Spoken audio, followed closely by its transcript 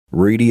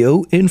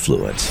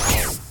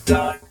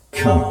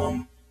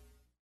RadioInfluence.com.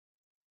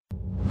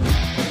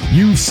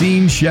 You've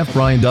seen Chef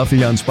Brian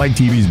Duffy on Spike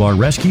TV's Bar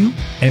Rescue,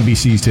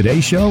 NBC's Today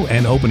Show,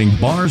 and opening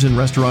bars and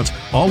restaurants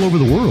all over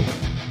the world.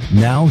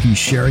 Now he's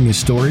sharing his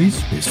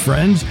stories, his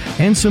friends,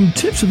 and some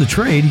tips of the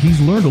trade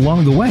he's learned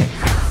along the way.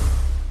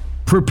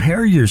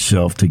 Prepare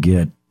yourself to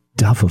get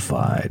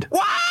Duffified.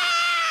 Wow!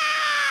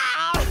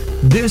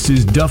 This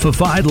is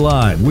Duffified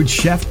Live with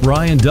Chef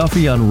Brian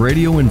Duffy on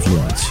Radio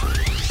Influence.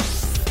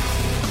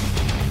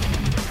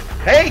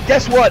 Hey,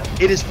 guess what?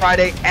 It is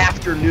Friday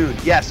afternoon.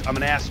 Yes, I'm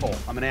an asshole.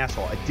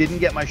 I didn't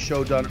get my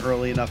show done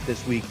early enough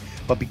this week,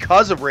 but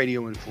because of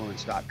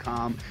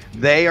RadioInfluence.com,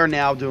 they are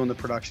now doing the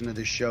production of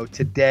this show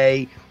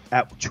today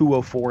at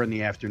 2:04 in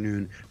the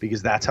afternoon,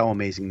 because that's how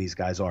amazing these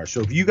guys are.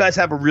 So if you guys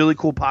have a really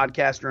cool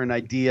podcast or an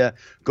idea,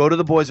 go to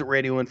the boys at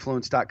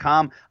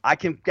RadioInfluence.com. I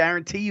can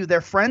guarantee you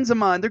they're friends of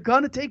mine. They're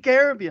going to take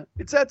care of you.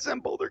 It's that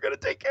simple. They're going to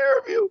take care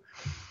of you.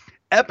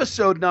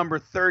 Episode number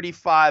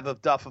 35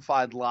 of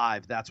Duffified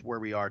Live. That's where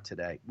we are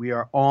today. We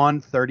are on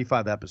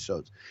 35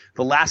 episodes.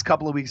 The last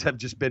couple of weeks have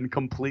just been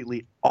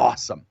completely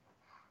awesome.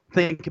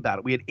 Think about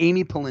it. We had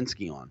Amy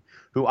Polinsky on,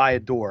 who I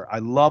adore. I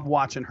love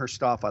watching her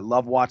stuff. I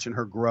love watching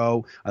her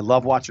grow. I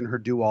love watching her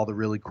do all the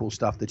really cool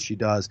stuff that she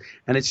does.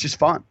 And it's just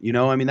fun. You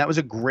know, I mean, that was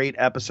a great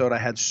episode. I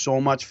had so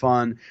much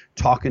fun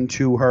talking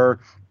to her.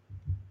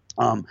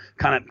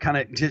 Kind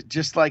of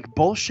just like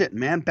bullshit,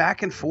 man,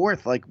 back and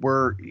forth. Like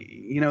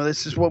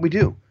this is what we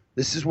do.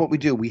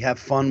 We have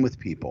fun with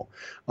people.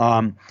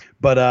 But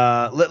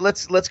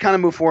let's kind of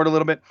move forward a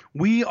little bit.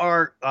 We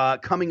are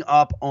coming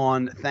up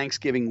on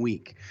Thanksgiving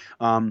week.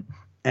 And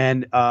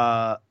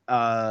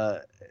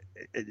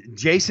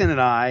Jason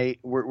and I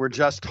were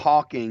just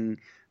talking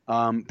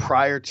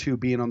prior to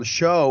being on the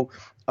show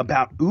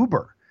about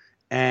Uber.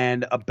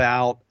 And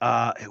about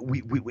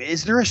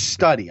is there a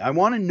study? I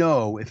want to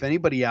know if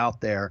anybody out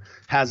there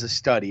has a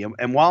study.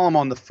 And while I'm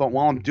on the phone,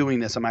 while I'm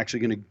doing this, I'm actually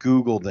going to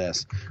Google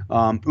this.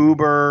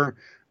 Uber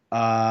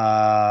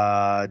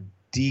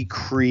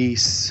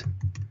decrease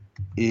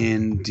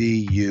in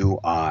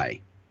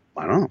DUI. I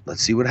don't know.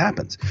 Let's see what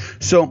happens.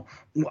 So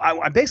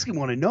I basically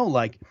want to know,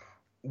 like,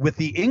 with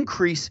the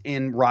increase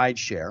in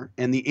rideshare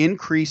and the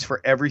increase for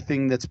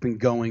everything that's been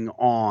going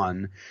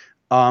on,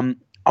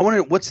 I want to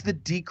know, what's the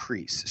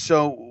decrease?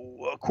 So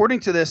according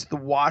to this, the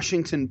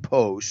Washington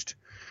Post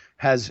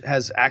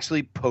has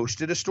actually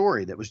posted a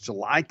story that was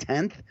July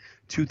 10th,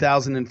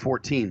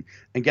 2014.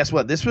 And guess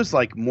what? This was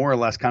like more or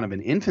less kind of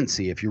an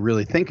infancy, if you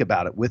really think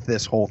about it, with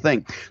this whole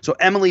thing. So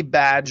Emily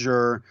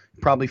Badger,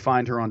 probably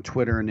find her on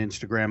Twitter and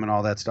Instagram and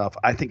all that stuff.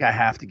 I think I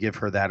have to give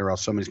her that, or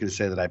else somebody's going to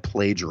say that I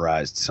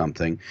plagiarized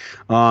something.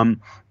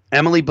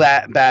 Emily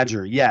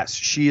Badger, yes,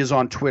 she is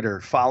on Twitter.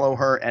 Follow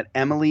her at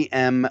Emily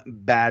M.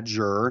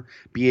 Badger,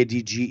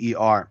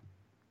 Badger.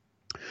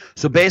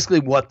 So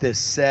basically what this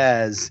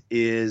says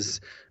is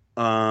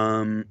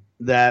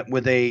that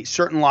with a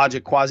certain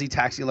logic,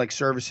 quasi-taxi-like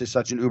services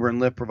such as Uber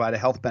and Lyft provide a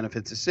health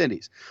benefit to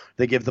cities.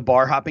 They give the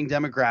bar-hopping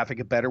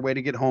demographic a better way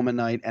to get home at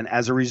night, and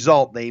as a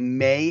result, they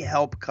may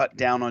help cut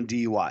down on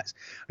DUIs.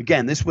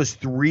 Again, this was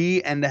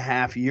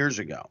 3.5 years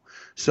ago.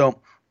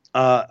 So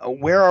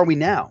where are we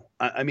now?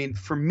 I mean,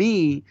 for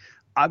me,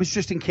 I was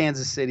just in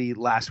Kansas City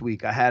last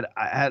week. I had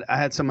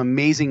some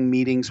amazing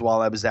meetings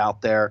while I was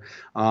out there.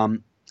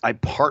 I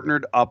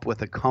partnered up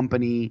with a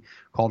company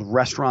called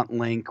Restaurant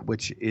Link,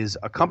 which is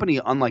a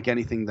company unlike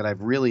anything that I've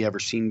really ever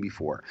seen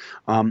before.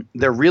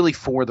 They're really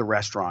for the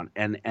restaurant,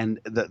 and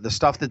the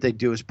stuff that they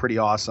do is pretty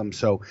awesome.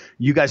 So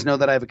you guys know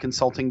that I have a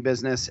consulting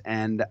business,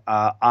 and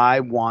I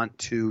want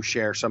to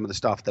share some of the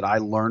stuff that I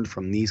learned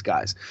from these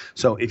guys.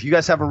 So if you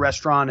guys have a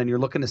restaurant and you're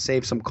looking to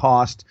save some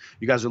cost,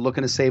 you guys are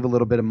looking to save a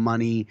little bit of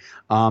money,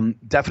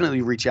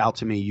 definitely reach out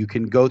to me. You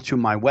can go to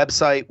my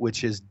website,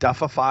 which is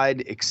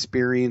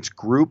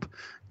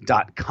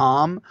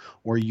DuffifiedExperienceGroup.com,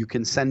 or you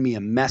can send me a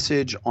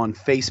message on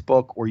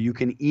Facebook, or you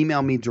can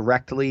email me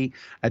directly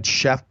at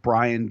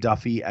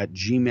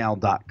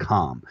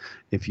chefbrianduffy@gmail.com.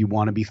 If you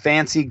want to be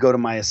fancy, go to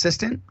my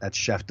assistant. That's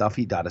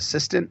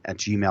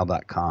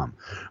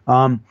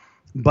chefduffy.assistant@gmail.com.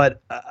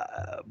 But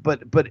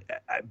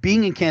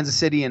being in Kansas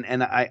City,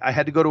 and I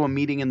had to go to a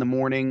meeting in the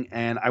morning,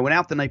 and I went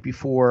out the night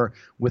before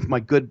with my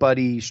good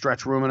buddy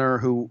Stretch Ruminer,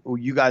 who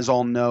you guys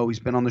all know. He's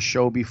been on the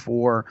show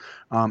before.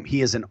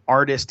 He is an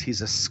artist.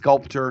 He's a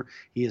sculptor.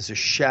 He is a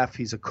chef.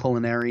 He's a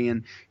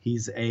culinarian.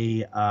 He's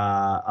a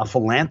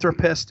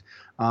philanthropist.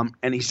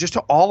 And he's just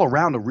all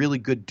around a really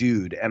good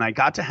dude. And I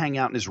got to hang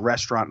out in his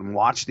restaurant and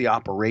watch the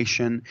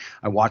operation.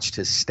 I watched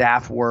his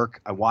staff work.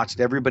 I watched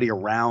everybody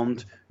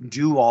around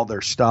do all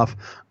their stuff.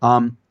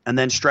 And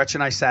then Stretch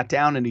and I sat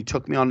down, and he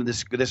took me on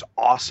this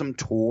awesome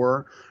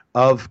tour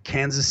of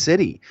Kansas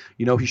City.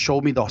 You know, he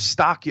showed me the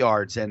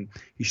stockyards, and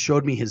he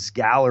showed me his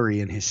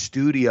gallery and his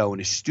studio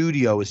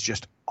is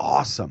just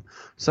awesome.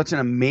 Such an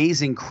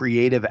amazing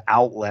creative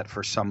outlet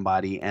for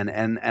somebody. And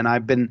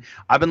I've been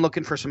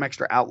looking for some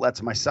extra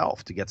outlets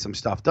myself to get some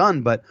stuff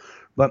done. But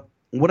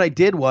what I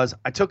did was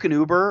I took an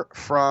Uber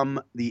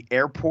from the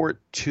airport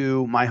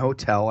to my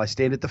hotel. I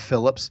stayed at the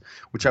Phillips,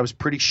 which I was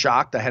pretty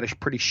shocked. I had a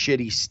pretty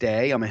shitty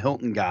stay. I'm a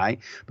Hilton guy.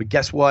 But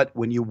guess what?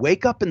 When you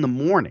wake up in the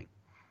morning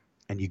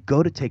and you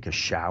go to take a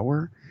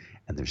shower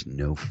and there's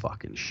no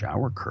fucking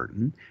shower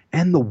curtain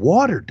and the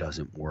water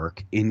doesn't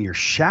work in your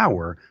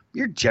shower,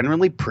 you're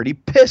generally pretty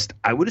pissed.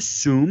 I would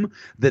assume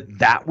that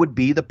that would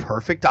be the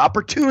perfect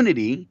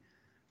opportunity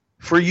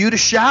for you to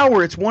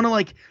shower.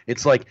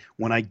 It's like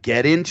when I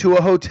get into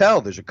a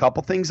hotel, there's a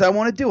couple things I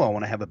want to do. I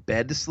want to have a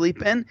bed to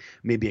sleep in,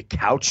 maybe a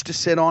couch to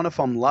sit on if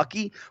I'm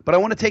lucky, but I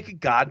want to take a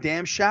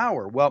goddamn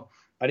shower. Well,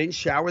 I didn't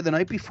shower the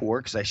night before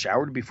because I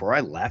showered before I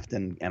left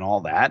and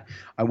all that.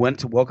 I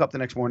woke up the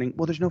next morning.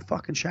 Well, there's no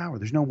fucking shower.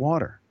 There's no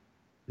water.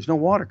 There's no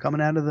water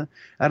coming out of the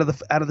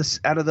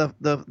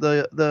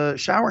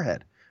shower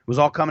head. It was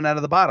all coming out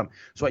of the bottom.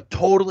 So I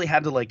totally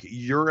had to like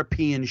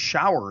European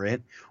shower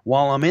it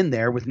while I'm in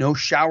there with no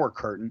shower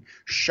curtain,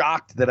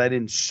 shocked that I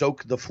didn't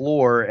soak the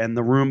floor and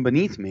the room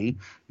beneath me.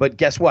 But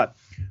guess what?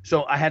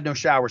 So I had no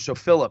shower. So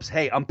Phillips,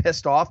 hey, I'm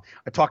pissed off.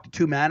 I talked to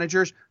 2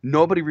 managers.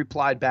 Nobody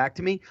replied back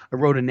to me. I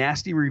wrote a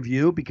nasty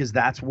review because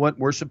that's what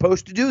we're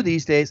supposed to do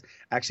these days.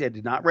 Actually, I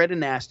did not write a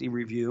nasty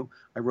review.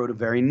 I wrote a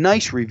very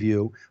nice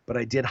review, but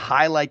I did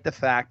highlight the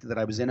fact that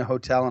I was in a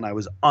hotel and I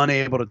was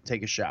unable to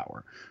take a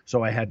shower.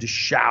 So I had to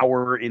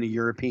shower in a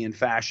European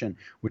fashion,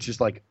 which is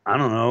like, I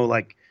don't know,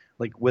 like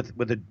with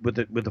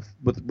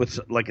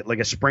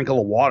a sprinkle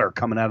of water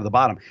coming out of the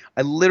bottom.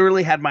 I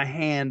literally had my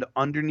hand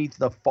underneath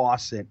the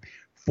faucet,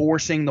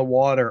 forcing the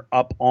water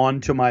up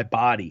onto my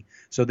body.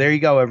 So there you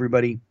go,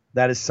 everybody.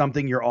 That is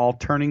something you're all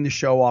turning the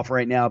show off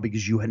right now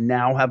because you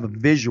now have a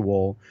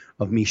visual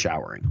of me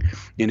showering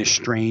in a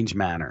strange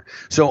manner.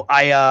 So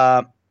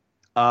I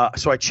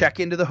check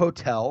into the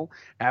hotel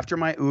after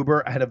my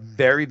Uber. I had a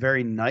very,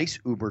 very nice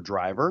Uber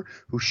driver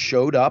who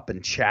showed up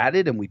and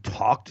chatted, and we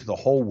talked the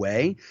whole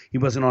way. He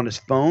wasn't on his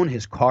phone.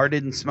 His car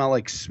didn't smell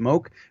like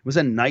smoke. It was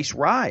a nice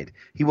ride.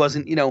 He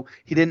wasn't,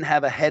 he didn't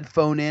have a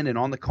headphone in and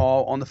on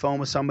the phone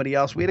with somebody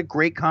else. We had a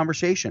great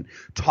conversation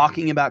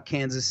talking about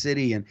Kansas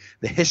City and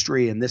the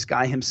history. And this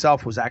guy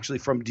himself was actually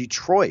from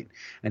Detroit,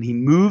 and he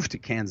moved to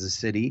Kansas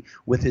City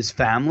with his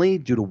family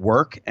due to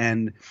work.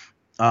 And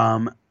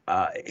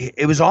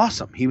it was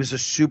awesome. He was a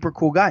super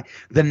cool guy.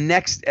 Then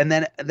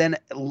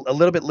a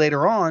little bit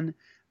later on,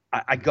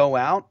 I go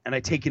out and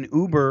I take an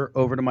Uber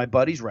over to my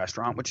buddy's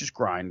restaurant, which is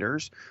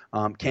Grinders,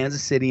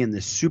 Kansas City, in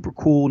this super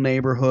cool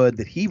neighborhood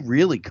that he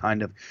really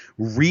kind of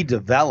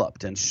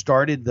redeveloped and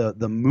started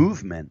the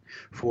movement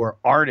for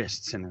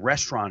artists and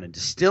restaurant and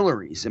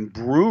distilleries and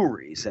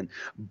breweries and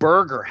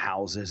burger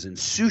houses and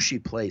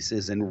sushi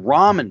places and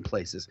ramen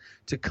places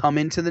to come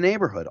into the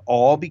neighborhood,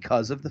 all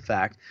because of the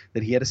fact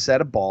that he had a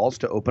set of balls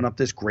to open up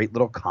this great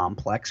little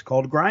complex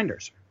called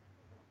Grinders.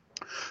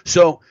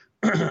 So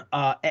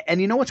and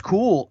you know what's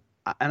cool?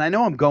 And I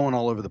know I'm going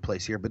all over the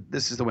place here, but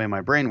this is the way my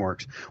brain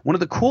works. One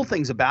of the cool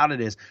things about it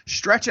is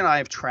Stretch and I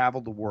have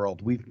traveled the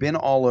world. We've been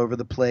all over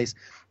the place.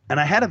 And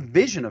I had a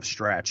vision of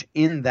Stretch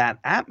in that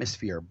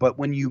atmosphere. But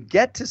when you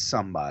get to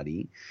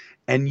somebody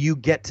and you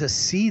get to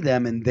see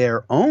them in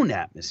their own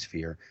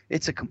atmosphere,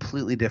 it's a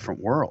completely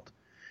different world.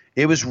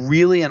 It was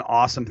really an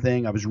awesome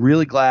thing. I was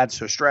really glad.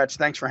 So Stretch,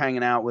 thanks for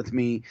hanging out with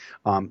me.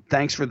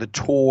 Thanks for the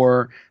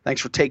tour. Thanks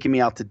for taking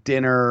me out to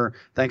dinner.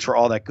 Thanks for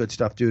all that good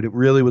stuff, dude. It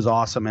really was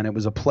awesome. And it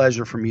was a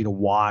pleasure for me to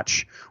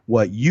watch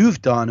what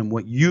you've done and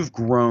what you've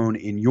grown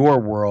in your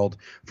world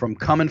from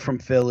coming from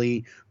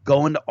Philly,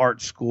 going to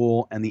art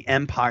school, and the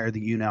empire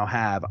that you now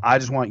have. I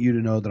just want you to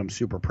know that I'm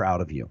super proud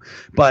of you.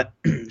 But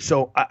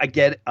so I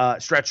get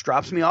Stretch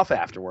drops me off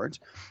afterwards.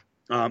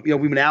 We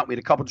went out, we had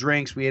a couple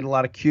drinks, we ate a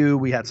lot of Q,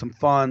 we had some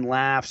fun,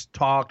 laughs,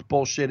 talked,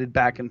 bullshitted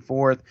back and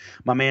forth.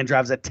 My man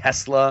drives a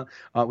Tesla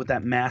with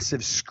that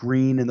massive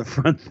screen in the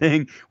front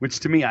thing, which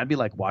to me, I'd be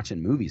like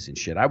watching movies and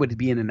shit. I would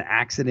be in an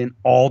accident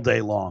all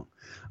day long.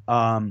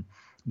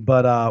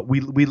 But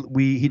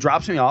he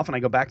drops me off and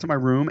I go back to my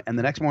room, and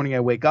the next morning I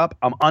wake up,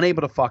 I'm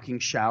unable to fucking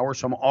shower,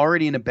 so I'm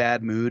already in a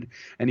bad mood.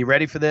 And you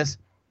ready for this?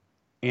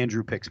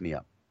 Andrew picks me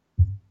up.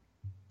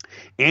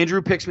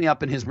 Andrew picks me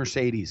up in his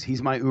Mercedes.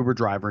 He's my Uber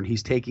driver, and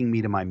he's taking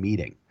me to my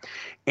meeting.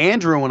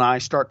 Andrew and I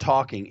start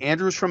talking.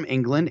 Andrew's from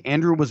England.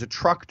 Andrew was a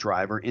truck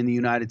driver in the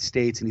United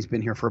States, and he's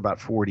been here for about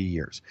 40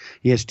 years.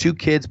 He has 2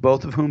 kids,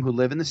 both of whom who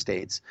live in the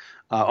States.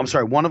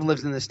 One of them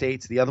lives in the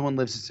States. The other one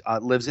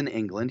lives in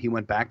England. He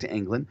went back to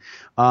England.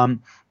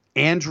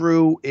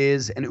 Andrew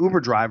is an Uber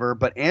driver,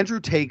 but Andrew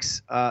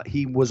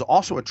he was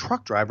also a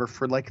truck driver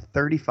for like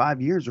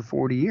 35 years or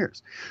 40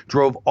 years.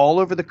 Drove all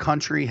over the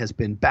country, has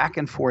been back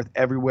and forth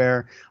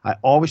everywhere. I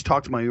always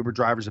talk to my Uber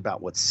drivers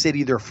about what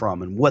city they're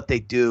from and what they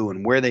do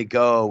and where they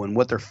go and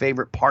what their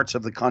favorite parts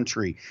of the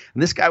country.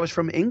 And this guy was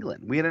from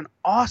England. We had an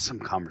awesome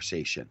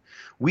conversation.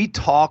 We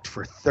talked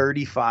for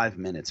 35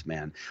 minutes,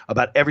 man,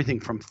 about everything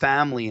from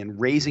family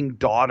and raising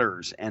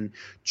daughters and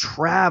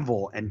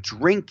travel and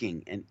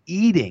drinking and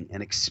eating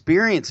and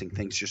experiencing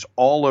things just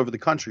all over the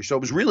country. So it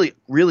was really,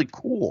 really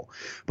cool.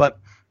 But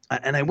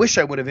and I wish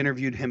I would have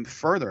interviewed him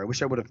further. I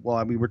wish I would have,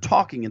 well, we were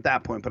talking at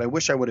that point, but I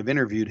wish I would have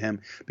interviewed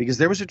him because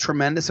there was a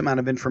tremendous amount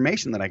of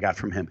information that I got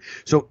from him.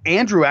 So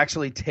Andrew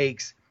actually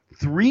takes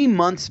 3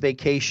 months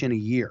vacation a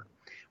year.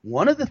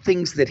 One of the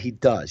things that he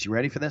does, you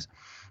ready for this,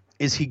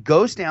 is he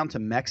goes down to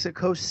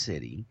Mexico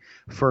City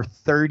for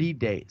 30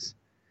 days.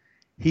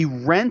 He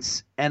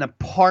rents an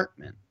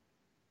apartment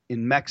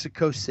in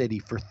Mexico City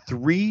for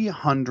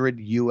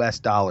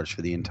 $300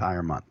 for the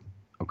entire month.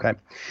 Okay.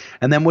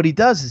 And then what he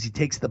does is he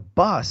takes the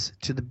bus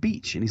to the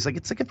beach, and he's like,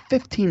 it's like a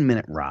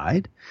 15-minute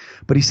ride.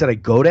 But he said, I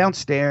go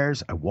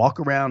downstairs, I walk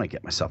around, I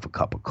get myself a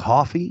cup of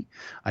coffee,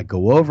 I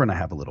go over and I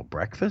have a little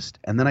breakfast,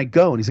 and then I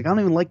go. And he's like, I don't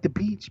even like the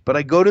beach, but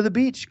I go to the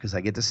beach because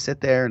I get to sit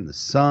there in the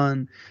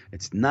sun.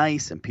 It's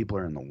nice and people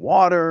are in the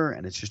water,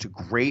 and it's just a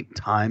great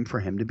time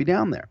for him to be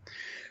down there.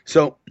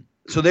 So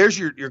there's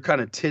your kind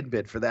of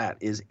tidbit for that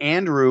is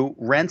Andrew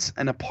rents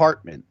an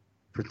apartment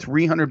for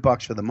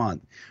 $300 for the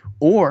month,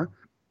 or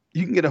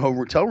you can get a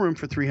hotel room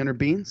for 300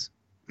 beans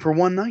for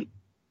one night.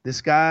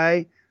 This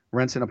guy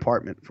rents an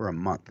apartment for a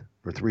month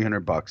for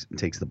 $300 and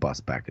takes the bus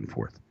back and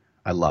forth.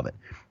 I love it.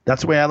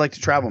 That's the way I like to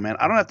travel, man.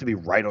 I don't have to be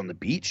right on the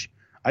beach.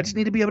 I just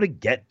need to be able to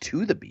get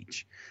to the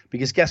beach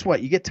because guess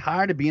what? You get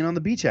tired of being on the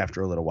beach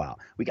after a little while.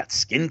 We got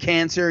skin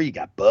cancer, you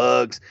got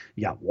bugs,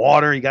 you got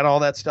water, you got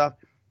all that stuff.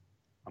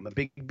 I'm a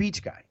big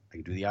beach guy. I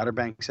can do the Outer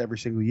Banks every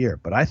single year,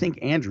 but I think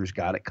Andrew's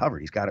got it covered.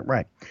 He's got it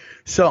right.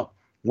 So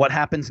what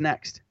happens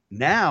next?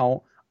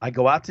 Now I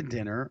go out to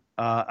dinner,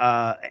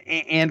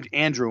 and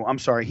Andrew, I'm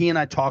sorry, he and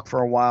I talk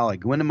for a while. I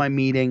go into my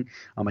meeting.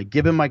 I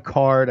give him my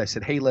card. I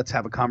said, hey, let's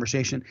have a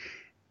conversation.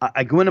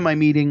 I go into my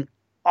meeting,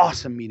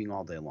 awesome meeting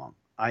all day long.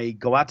 I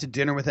go out to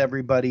dinner with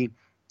everybody.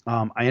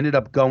 I ended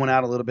up going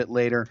out a little bit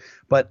later,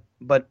 but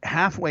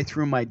halfway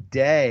through my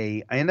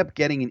day, I end up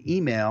getting an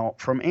email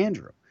from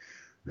Andrew,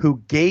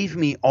 who gave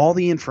me all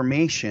the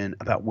information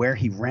about where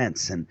he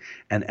rents and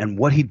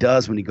what he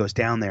does when he goes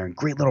down there and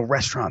great little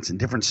restaurants and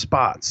different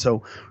spots.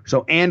 So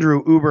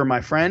Andrew, Uber, my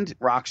friend,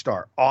 rock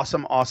star,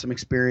 awesome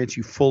experience.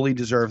 You fully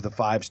deserve the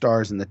 5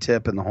 stars and the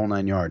tip and the whole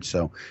 9 yards.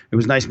 So it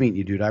was nice meeting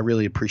you, dude. I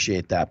really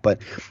appreciate that.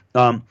 But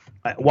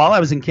while I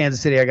was in Kansas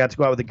City, I got to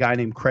go out with a guy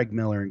named Craig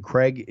Miller, and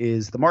Craig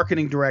is the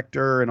marketing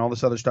director and all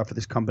this other stuff for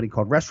this company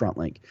called Restaurant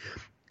Link.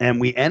 And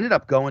we ended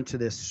up going to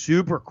this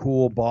super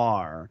cool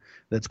bar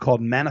that's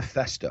called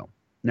Manifesto.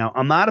 Now,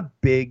 I'm not a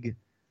big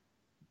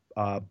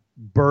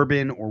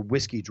bourbon or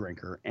whiskey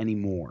drinker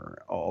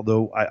anymore,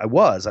 although I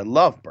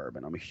love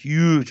bourbon. I'm a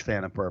huge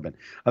fan of bourbon.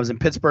 I was in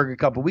Pittsburgh a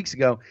couple weeks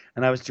ago,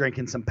 and I was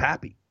drinking some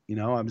Pappy.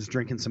 I was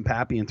drinking some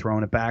Pappy and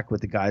throwing it back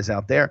with the guys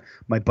out there.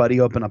 My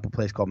buddy opened up a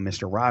place called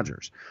Mr.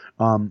 Rogers.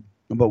 But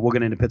we'll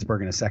get into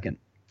Pittsburgh in a second.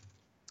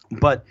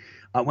 But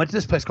I went to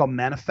this place called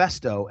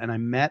Manifesto, and I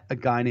met a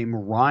guy named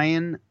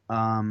Ryan.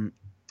 I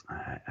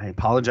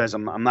apologize.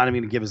 I'm not even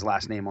going to give his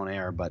last name on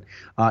air, but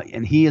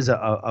and he is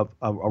a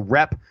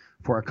rep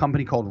for a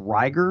company called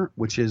Reiger,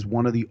 which is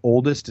one of the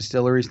oldest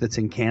distilleries that's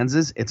in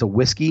Kansas. It's a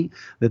whiskey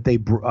that they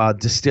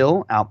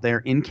distill out there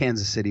in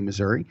Kansas City,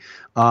 Missouri.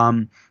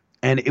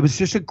 And it was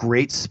just a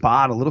great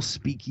spot, a little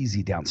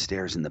speakeasy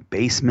downstairs in the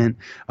basement,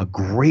 a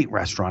great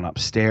restaurant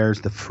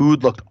upstairs. The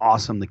food looked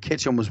awesome. The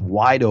kitchen was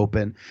wide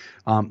open.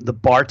 The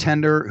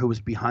bartender who was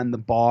behind the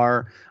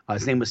bar,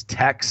 his name was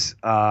Tex,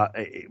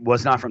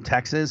 was not from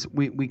Texas,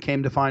 we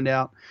came to find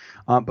out.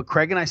 But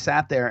Craig and I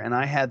sat there, and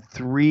I had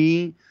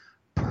 3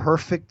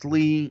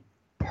 perfectly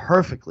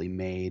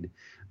made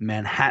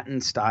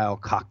Manhattan-style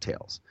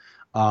cocktails.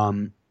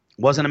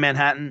 Wasn't a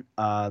Manhattan.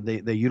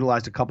 They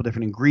utilized a couple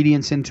different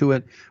ingredients into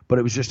it, but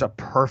it was just a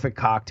perfect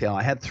cocktail.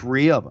 I had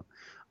 3 of them,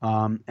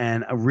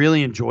 and I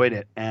really enjoyed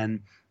it.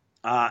 And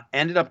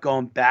ended up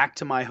going back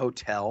to my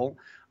hotel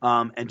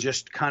and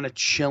just kind of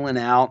chilling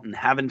out and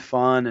having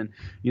fun. And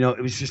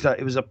it was just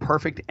it was a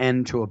perfect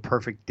end to a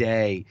perfect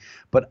day.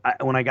 But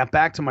when I got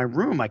back to my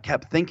room, I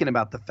kept thinking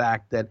about the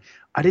fact that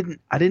I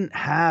didn't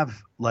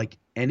have like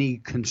any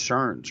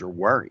concerns or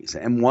worries.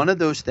 And one of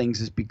those things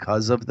is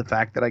because of the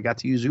fact that I got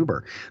to use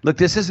Uber. Look,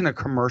 this isn't a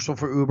commercial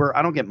for Uber.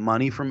 I don't get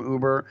money from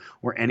Uber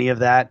or any of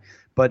that.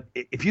 But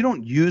if you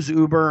don't use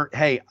Uber,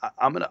 hey,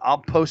 I'll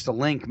post a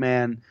link,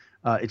 man.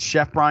 It's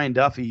Chef Brian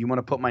Duffy. You want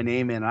to put my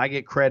name in. I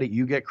get credit.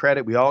 You get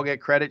credit. We all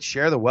get credit.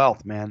 Share the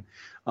wealth, man.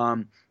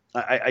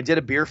 I did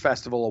a beer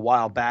festival a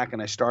while back,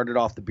 and I started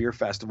off the beer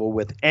festival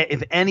with,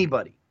 if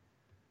anybody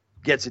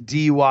gets a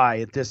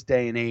DUI at this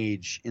day and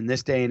age, in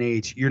this day and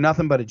age, you're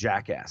nothing but a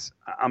jackass.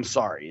 I'm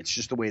sorry. It's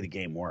just the way the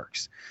game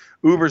works.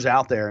 Uber's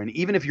out there, and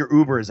even if your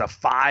Uber is a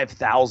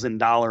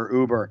 $5,000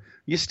 Uber,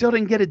 you still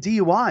didn't get a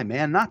DUI,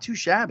 man. Not too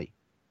shabby.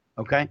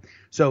 Okay,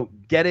 so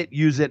get it,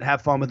 use it,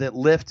 have fun with it.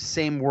 Lyft,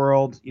 same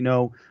world.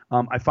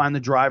 I find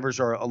the drivers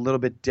are a little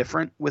bit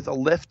different with a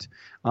Lyft,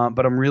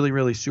 but I'm really,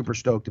 really super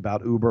stoked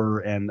about Uber,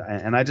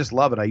 and I just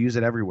love it. I use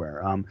it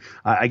everywhere.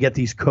 I get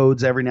these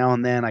codes every now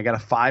and then. I got a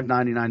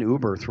 $5.99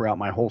 Uber throughout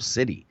my whole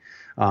city,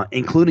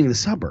 including the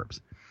suburbs.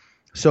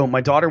 So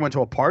my daughter went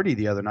to a party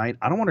the other night.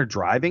 I don't want her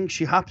driving.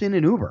 She hopped in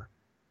an Uber.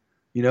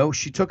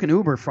 She took an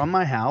Uber from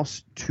my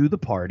house to the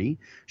party.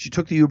 She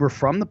took the Uber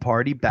from the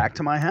party back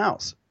to my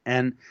house.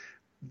 And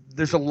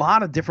there's a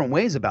lot of different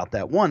ways about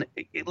that. One,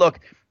 look,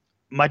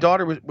 my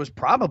daughter was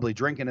probably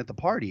drinking at the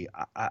party.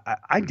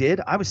 I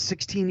did. I was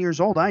 16 years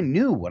old. I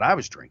knew what I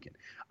was drinking.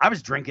 I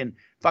was drinking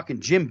fucking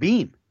Jim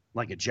Beam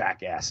like a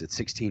jackass at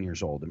 16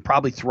 years old and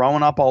probably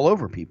throwing up all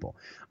over people.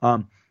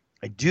 I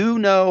do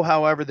know,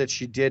 however, that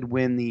she did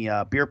win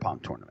the beer pong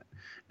tournament.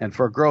 And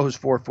for a girl who's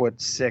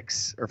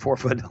 4'6" or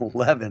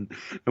 4'11"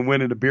 and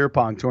winning a beer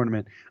pong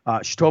tournament,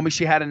 she told me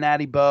she had a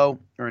Natty Boh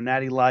or a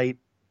Natty Light.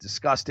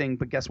 Disgusting,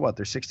 but guess what?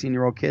 They're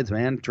 16-year-old kids,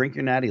 man. Drink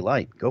your Natty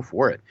Light. Go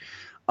for it.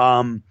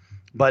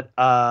 But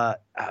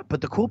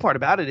the cool part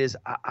about it is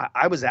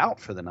I was out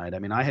for the night. I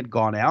mean, I had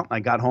gone out. I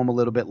got home a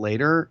little bit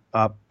later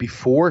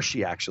before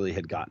she actually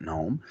had gotten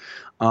home.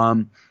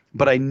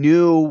 But I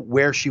knew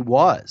where she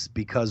was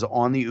because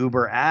on the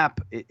Uber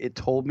app, it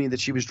told me that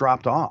she was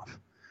dropped off.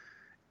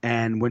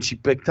 And when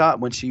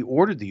she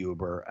ordered the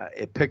Uber,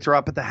 it picked her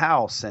up at the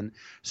house. And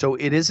so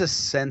it is a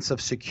sense of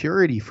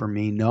security for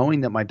me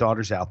knowing that my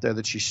daughter's out there,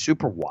 that she's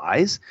super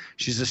wise.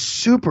 She's a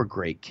super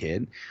great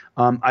kid.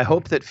 I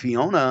hope that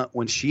Fiona,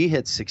 when she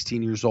hits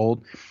 16 years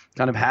old,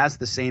 kind of has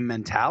the same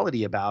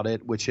mentality about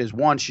it, which is,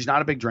 one, she's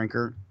not a big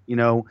drinker. You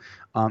know,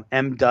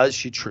 M does.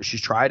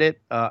 She's tried it.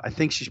 I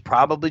think she's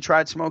probably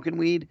tried smoking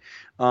weed,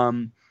 but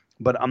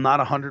I'm not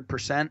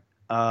 100%.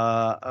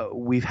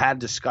 We've had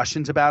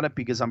discussions about it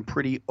because I'm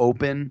pretty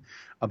open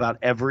about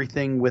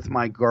everything with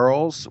my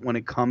girls when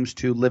it comes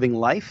to living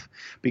life,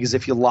 because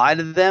if you lie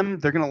to them,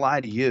 they're going to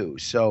lie to you.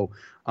 So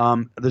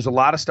there's a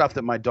lot of stuff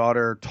that my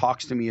daughter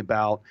talks to me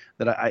about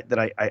that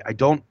I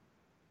don't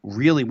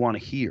really want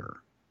to hear,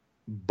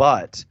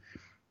 but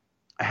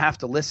I have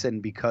to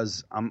listen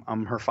because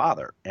I'm her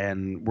father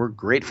and we're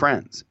great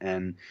friends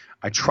and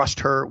I trust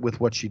her with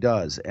what she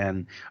does.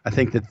 And I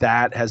think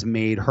that has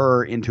made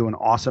her into an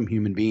awesome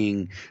human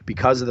being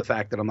because of the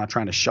fact that I'm not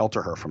trying to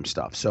shelter her from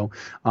stuff. So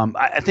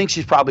I think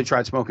she's probably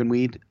tried smoking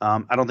weed.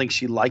 I don't think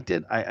she liked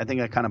it. I think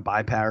I kind of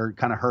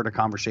kind of heard a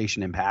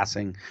conversation in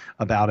passing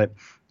about it.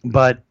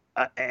 But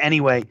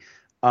anyway,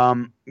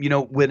 you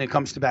know, when it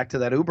comes back to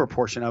that Uber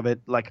portion of it,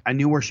 like I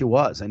knew where she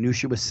was. I knew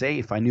she was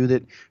safe. I knew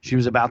that she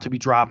was about to be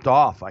dropped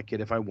off.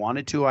 If I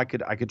wanted to, I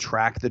could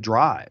track the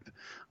drive.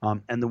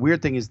 And the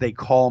weird thing is they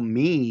call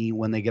me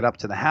when they get up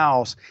to the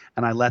house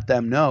and I let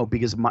them know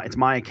because it's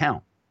my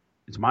account.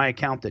 It's my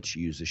account that she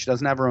uses. She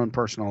doesn't have her own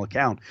personal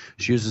account.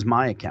 She uses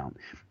my account.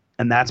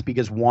 And that's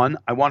because, one,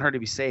 I want her to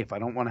be safe. I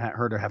don't want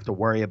her to have to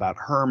worry about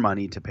her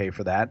money to pay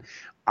for that.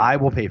 I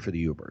will pay for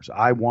the Ubers.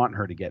 I want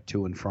her to get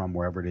to and from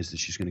wherever it is that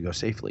she's going to go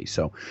safely.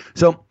 So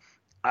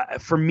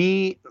for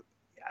me,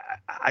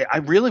 I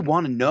really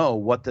want to know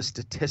what the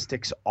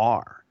statistics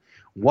are.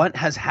 What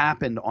has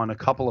happened on a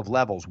couple of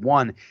levels?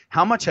 One,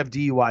 how much have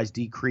DUIs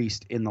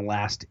decreased in the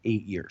last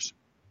 8 years?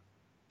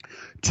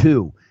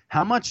 Two,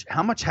 how much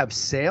have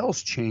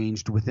sales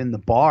changed within the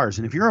bars?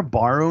 And if you're a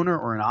bar owner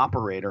or an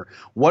operator,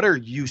 what are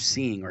you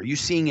seeing? Are you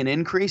seeing an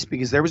increase?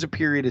 Because there was a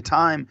period of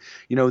time,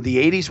 you know, the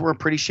 80s were a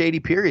pretty shady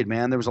period,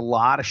 man. There was a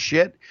lot of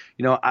shit.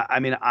 You know,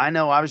 I mean, I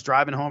know I was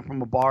driving home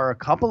from a bar a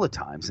couple of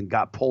times and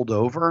got pulled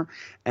over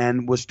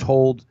and was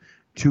told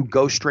to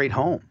go straight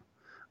home.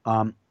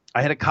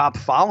 I had a cop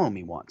follow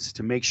me once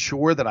to make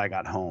sure that I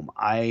got home.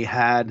 I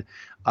had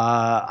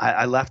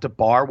I left a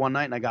bar one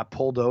night and I got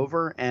pulled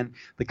over and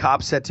the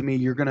cop said to me,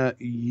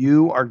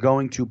 you are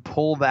going to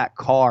pull that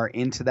car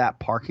into that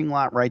parking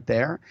lot right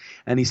there.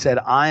 And he said,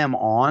 I am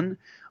on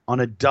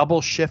a double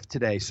shift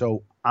today.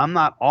 So I'm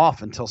not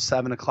off until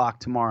 7:00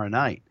 tomorrow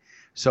night.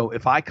 So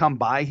if I come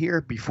by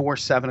here before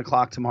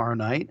 7:00 tomorrow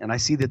night and I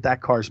see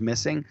that car's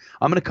missing,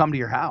 I'm going to come to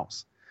your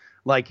house.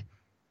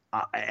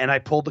 And I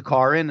pulled the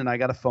car in and I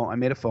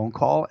made a phone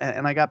call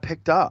and I got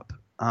picked up.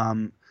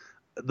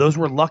 Those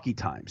were lucky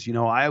times. You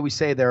know, I always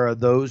say there are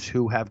those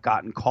who have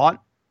gotten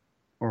caught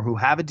or who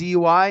have a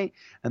DUI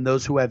and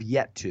those who have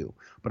yet to.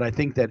 But I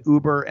think that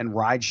Uber and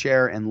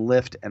rideshare and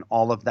Lyft and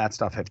all of that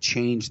stuff have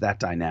changed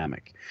that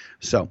dynamic.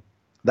 So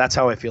that's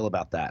how I feel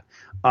about that.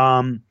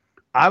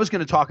 I was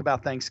going to talk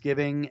about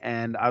Thanksgiving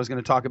and I was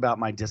going to talk about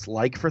my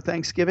dislike for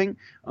Thanksgiving,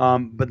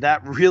 but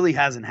that really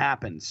hasn't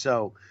happened.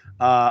 So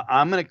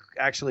I'm going to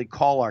actually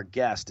call our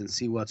guest and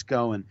see what's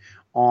going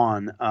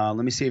on. Let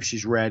me see if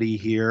she's ready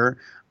here.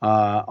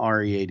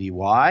 READY ?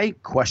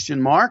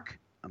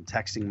 I'm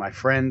texting my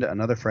friend,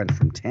 another friend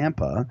from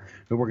Tampa,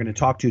 who we're going to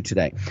talk to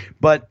today.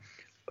 But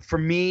for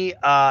me,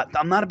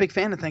 I'm not a big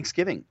fan of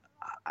Thanksgiving.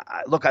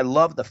 Look, I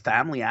love the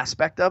family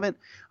aspect of it.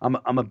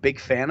 I'm a big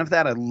fan of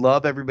that. I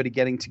love everybody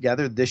getting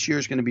together. This year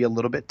is going to be a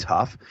little bit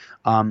tough.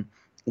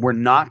 We're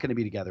not going to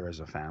be together as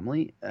a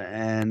family.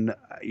 And,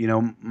 you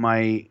know,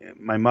 my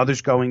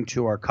mother's going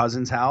to our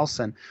cousin's house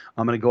and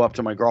I'm going to go up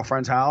to my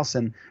girlfriend's house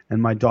and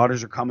my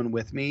daughters are coming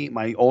with me.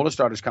 My oldest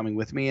daughter's coming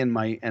with me and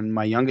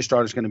my youngest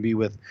daughter's going to be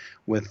with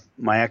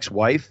my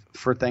ex-wife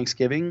for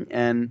Thanksgiving.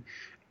 And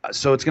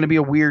so it's going to be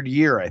a weird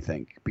year, I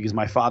think, because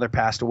my father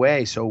passed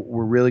away. So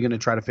we're really going to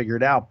try to figure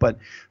it out. But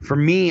for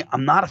me,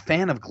 I'm not a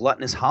fan of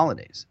gluttonous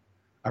holidays.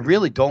 I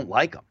really don't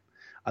like them.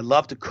 I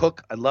love to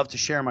cook. I love to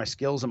share my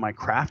skills and my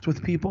craft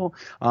with people.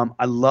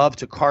 I love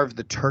to carve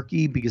the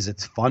turkey because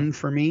it's fun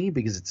for me,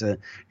 because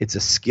it's a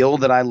skill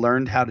that I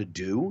learned how to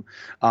do.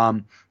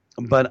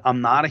 But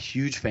I'm not a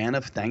huge fan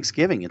of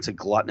Thanksgiving. It's a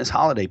gluttonous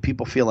holiday.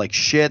 People feel like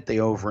shit. They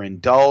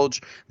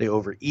overindulge. They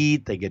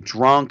overeat. They get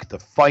drunk. The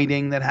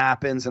fighting that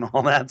happens and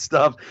all that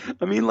stuff.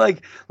 I mean,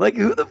 like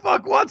who the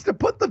fuck wants to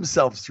put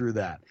themselves through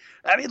that?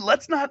 I mean,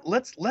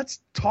 let's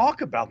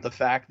talk about the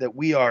fact that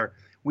we are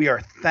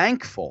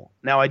thankful.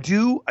 Now, I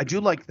do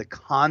like the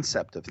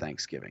concept of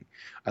Thanksgiving.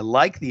 I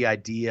like the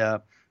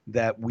idea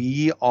that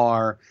we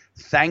are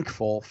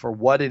thankful for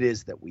what it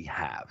is that we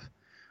have.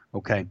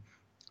 Okay.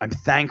 I'm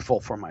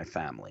thankful for my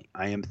family.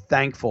 I am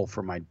thankful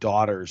for my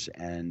daughters,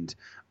 and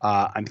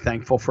I'm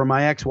thankful for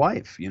my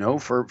ex-wife,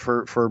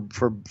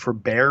 for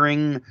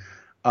bearing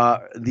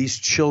these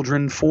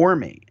children for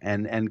me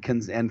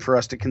and for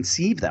us to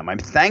conceive them. I'm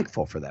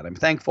thankful for that. I'm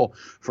thankful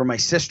for my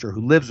sister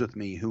who lives with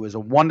me, who is a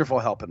wonderful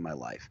help in my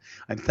life.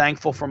 I'm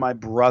thankful for my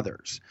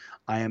brothers.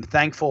 I am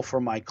thankful for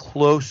my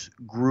close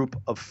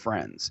group of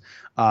friends.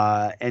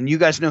 And you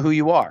guys know who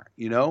you are,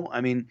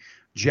 I mean,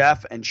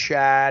 Jeff and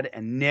Chad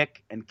and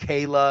Nick and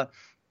Kayla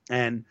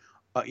and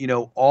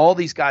all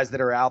these guys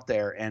that are out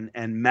there, and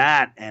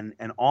Matt and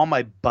all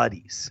my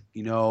buddies,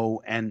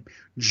 and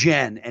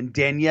Jen and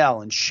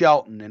Danielle and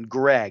Shelton and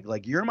Greg.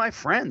 Like, you're my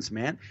friends,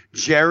 man.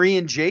 Jerry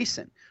and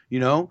Jason,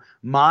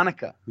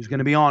 Monica, who's going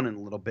to be on in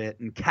a little bit,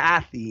 and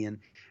Kathy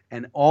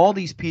and all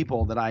these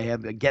people that I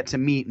get to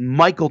meet, and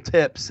Michael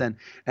Tips and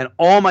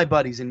all my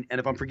buddies. And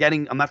if I'm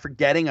forgetting, I'm not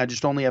forgetting. I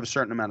just only have a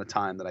certain amount of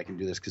time that I can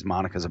do this because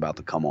Monica's about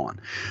to come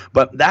on.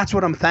 But that's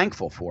what I'm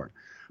thankful for.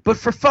 But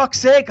for fuck's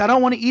sake, I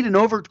don't want to eat an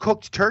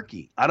overcooked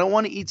turkey. I don't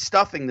want to eat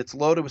stuffing that's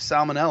loaded with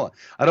salmonella.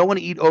 I don't want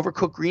to eat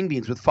overcooked green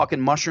beans with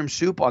fucking mushroom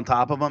soup on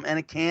top of them and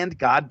a canned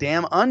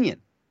goddamn onion.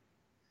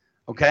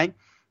 Okay?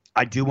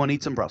 I do want to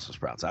eat some Brussels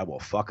sprouts. I will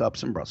fuck up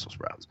some Brussels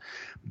sprouts.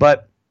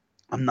 But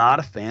I'm not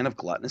a fan of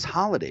gluttonous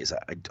holidays.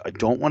 I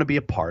don't want to be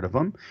a part of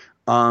them.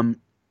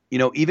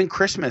 Even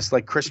Christmas,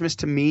 like Christmas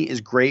to me is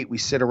great. We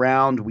sit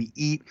around, we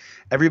eat.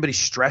 Everybody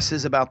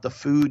stresses about the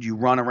food. You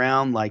run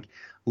around. Like,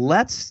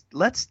 let's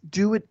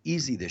do it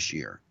easy this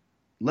year.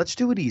 Let's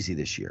do it easy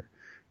this year.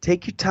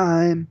 Take your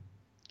time.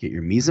 Get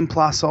your mise en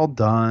place all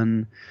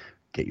done.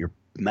 Get your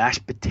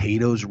mashed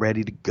potatoes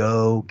ready to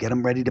go. Get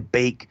them ready to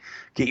bake.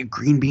 Get your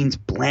green beans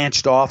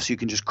blanched off so you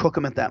can just cook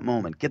them at that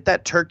moment. Get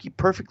that turkey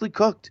perfectly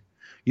cooked.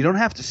 You don't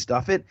have to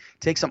stuff it.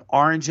 Take some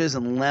oranges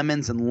and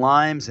lemons and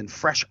limes and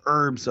fresh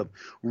herbs of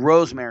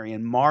rosemary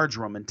and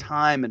marjoram and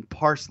thyme and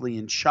parsley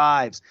and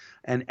chives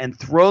and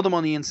throw them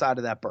on the inside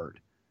of that bird.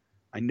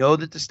 I know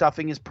that the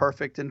stuffing is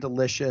perfect and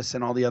delicious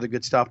and all the other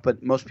good stuff,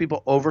 but most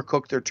people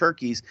overcook their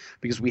turkeys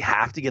because we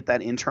have to get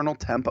that internal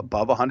temp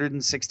above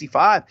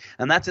 165,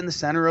 and that's in the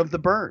center of the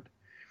bird.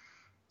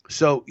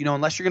 So,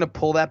 unless you're going to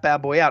pull that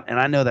bad boy out, and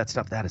I know that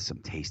stuff, that is some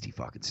tasty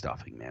fucking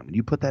stuffing, man. When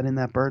you put that in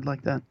that bird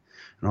like that,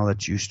 and all that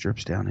juice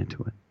drips down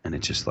into it, and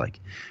it's just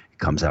like, it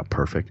comes out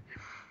perfect.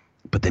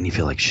 But then you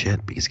feel like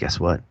shit, because guess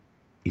what?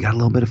 You got a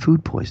little bit of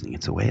food poisoning.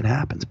 It's the way it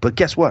happens. But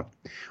guess what?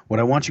 What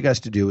I want you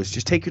guys to do is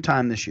just take your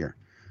time this year.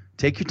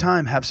 Take your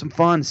time, have some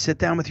fun, sit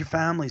down with your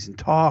families and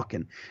talk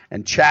and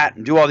chat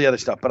and do all the other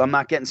stuff. But I'm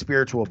not getting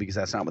spiritual because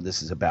that's not what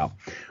this is about.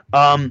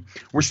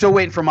 We're still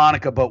waiting for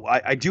Monica, but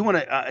I do want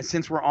to,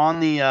 since we're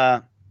on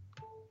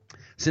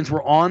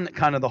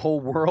kind of the whole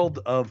world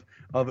of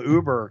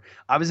Uber,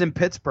 I was in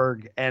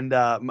Pittsburgh and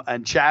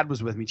Chad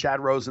was with me.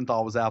 Chad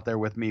Rosenthal was out there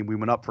with me. We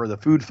went up for the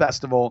food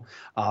festival,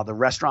 the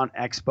restaurant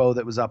expo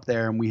that was up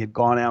there, and we had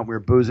gone out. We were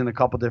boozing a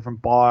couple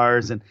different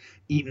bars and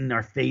eating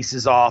our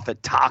faces off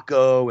at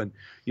Taco and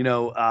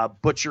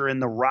Butcher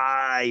in the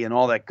Rye and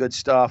all that good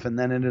stuff, and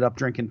then ended up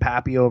drinking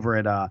Pappy over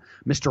at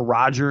Mr.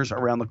 Rogers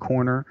around the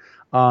corner.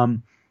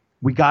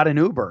 We got an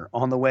Uber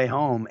on the way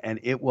home, and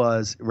it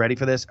was, ready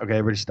for this? Okay,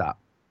 everybody stop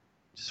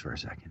just for a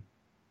second.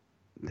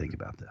 Think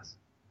about this.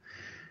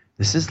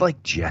 This is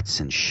like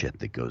Jetson shit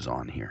that goes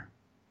on here,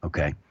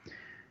 okay?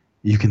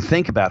 You can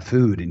think about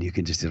food and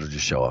it'll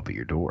just show up at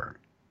your door.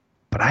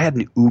 But I had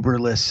a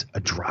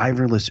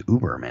driverless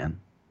Uber, man.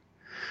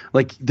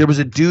 Like, there was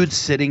a dude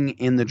sitting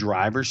in the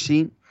driver's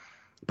seat,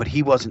 but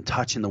he wasn't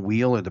touching the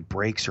wheel or the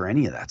brakes or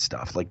any of that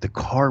stuff. Like, the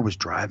car was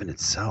driving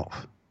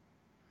itself.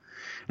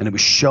 And it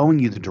was showing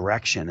you the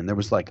direction. And there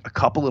was like a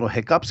couple little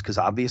hiccups because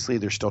obviously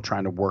they're still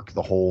trying to work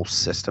the whole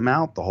system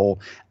out, the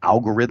whole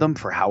algorithm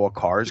for how a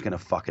car is going to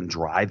fucking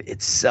drive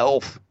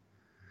itself.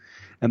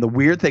 And the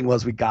weird thing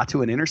was we got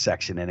to an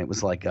intersection and it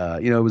was like,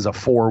 it was a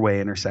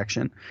 4-way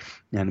intersection.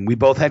 And we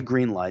both had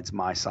green lights,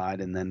 my side,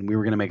 and then we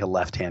were going to make a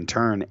left-hand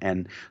turn.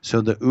 And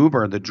so the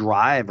Uber, the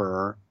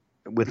driver,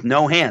 with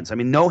no hands,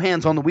 no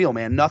hands on the wheel,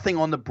 man, nothing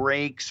on the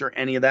brakes or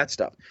any of that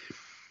stuff.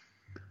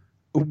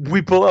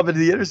 We pull up into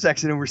the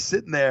intersection and we're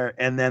sitting there,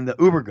 and then the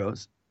Uber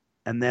goes,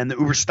 and then the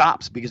Uber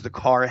stops because the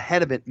car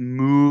ahead of it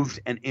moved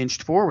and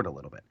inched forward a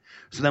little bit.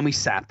 So then we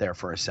sat there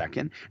for a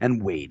second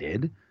and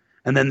waited.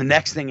 And then the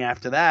next thing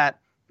after that,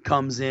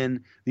 comes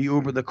in.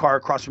 The car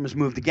across from us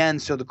moved again,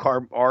 so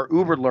our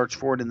Uber lurched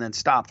forward and then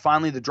stopped.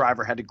 Finally, the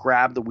driver had to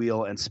grab the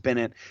wheel and spin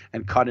it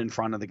and cut in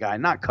front of the guy.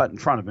 Not cut in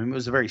front of him. It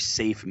was a very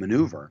safe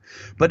maneuver.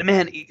 But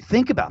man,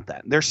 think about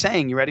that. They're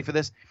saying, you ready for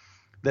this?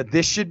 That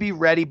this should be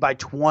ready by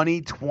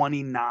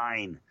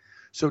 2029.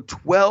 So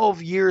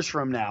 12 years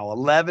from now,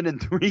 11 and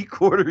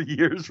 3/4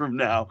 years from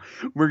now,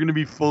 we're going to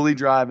be fully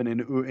driving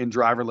in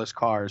driverless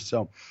cars.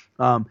 So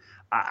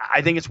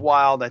I think it's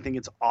wild. I think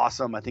it's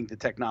awesome. I think the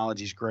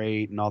technology's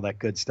great and all that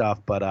good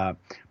stuff. But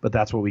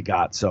that's what we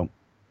got. So.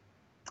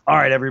 All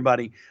right,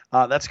 everybody.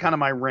 That's kind of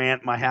my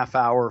rant, my half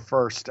hour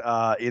first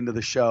into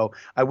the show.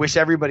 I wish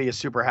everybody a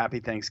super happy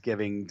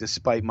Thanksgiving,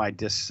 despite my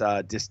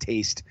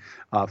distaste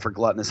for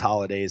gluttonous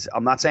holidays.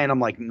 I'm not saying I'm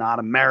like not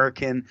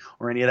American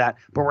or any of that,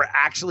 but we're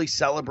actually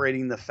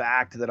celebrating the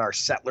fact that our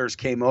settlers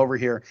came over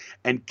here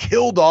and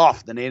killed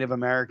off the Native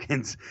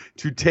Americans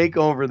to take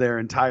over their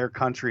entire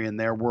country and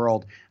their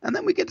world. And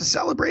then we get to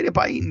celebrate it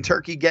by eating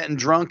turkey, getting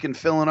drunk, and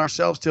filling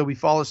ourselves till we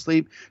fall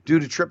asleep due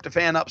to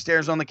tryptophan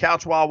upstairs on the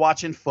couch while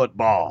watching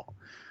football.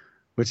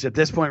 Which at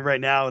this point right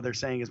now they're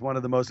saying is one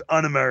of the most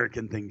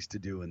un-American things to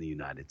do in the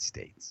United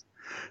States.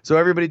 So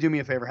everybody do me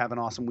a favor, have an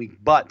awesome week.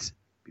 But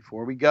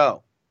before we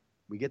go,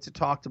 we get to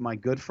talk to my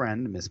good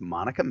friend, Miss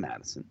Monica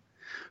Madison,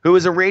 who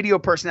is a radio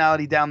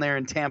personality down there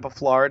in Tampa,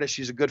 Florida.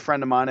 She's a good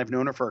friend of mine. I've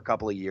known her for a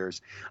couple of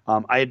years.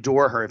 I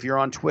adore her. If you're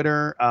on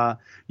Twitter,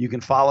 you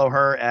can follow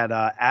her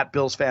at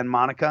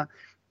BillsFanMonica.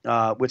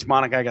 Which,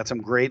 Monica, I got some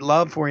great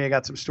love for you. I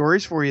got some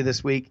stories for you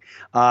this week.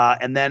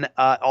 And then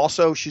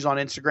also she's on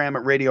Instagram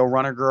at Radio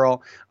Runner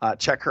Girl.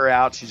 Check her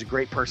out. She's a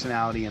great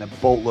personality and a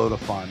boatload of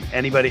fun.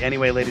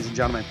 Anyway, ladies and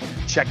gentlemen,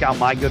 check out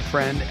my good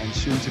friend and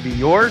soon to be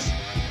yours,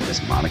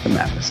 Miss Monica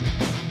Madison.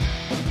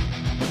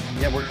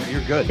 Yeah,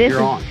 you're good.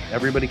 You're on.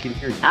 Everybody can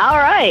hear you. All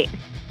right.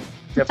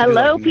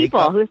 Hello,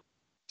 people. Do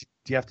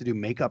you have to do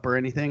makeup or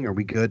anything? Are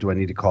we good? Do I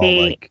need to call, do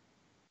I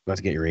have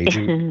to get your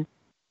agent?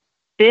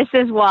 This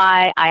is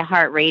why I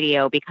heart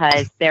radio,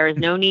 because there is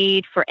no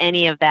need for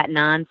any of that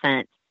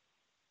nonsense.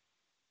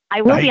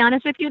 I will be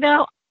honest with you,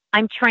 though.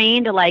 I'm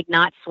trained to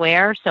not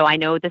swear, so I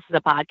know this is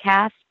a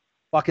podcast.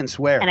 Fucking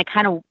swear. And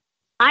I know.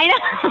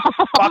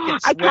 Fucking swear.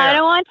 I kind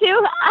of want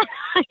to.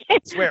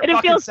 Swear.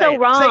 It feels so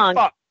wrong.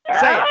 Say fuck.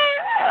 Say it.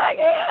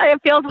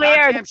 It feels weird.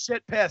 Goddamn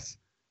shit piss.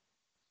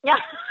 Yeah.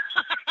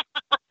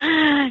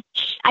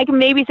 I can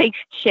maybe say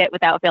shit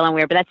without feeling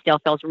weird, but that still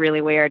feels really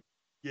weird.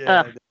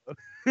 Yeah.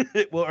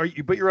 Well,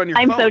 but you're on your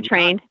phone. I'm so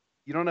trained.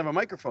 You don't have a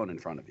microphone in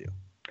front of you.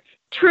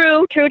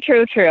 True.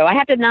 I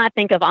have to not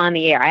think of on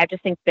the air. I have to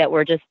think that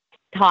we're just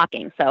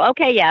talking. So,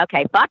 okay.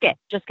 Fuck it.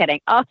 Just kidding.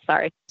 Oh,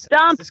 sorry.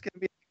 Dump. Is this going to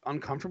be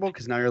uncomfortable?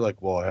 Because now you're like,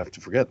 well, I have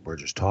to forget we're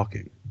just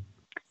talking.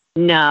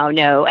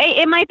 No.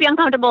 It might be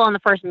uncomfortable in the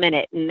first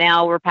minute, and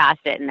now we're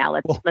past it, and now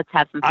let's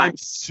have some fun. I'm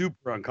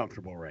super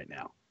uncomfortable right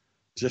now.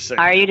 Just so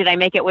Are you? Did I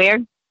make it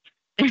weird?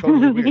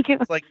 Totally weird.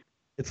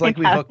 It's like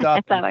we hooked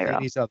up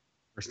and each other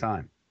first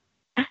time.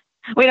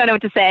 We don't know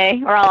what to say.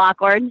 We're all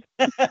awkward.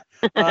 This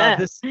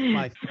is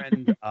my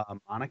friend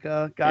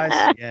Monica,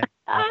 guys. Yeah.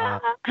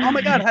 Oh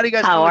my God, how do you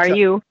guys? How are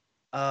you?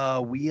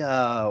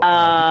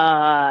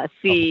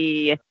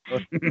 See,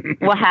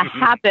 what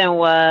happened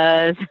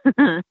was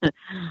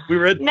we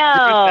were at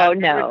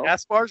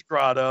Gaspar's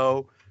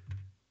Grotto.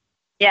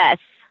 Yes,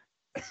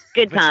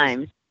 good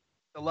times.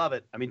 I love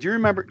it. I mean, do you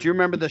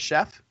remember the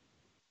chef?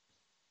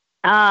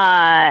 Do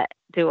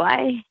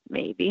I?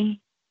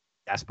 Maybe.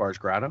 Gaspar's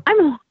Grotto.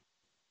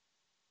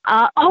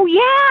 Oh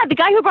yeah, the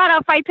guy who brought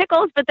out fried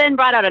pickles, but then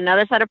brought out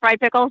another set of fried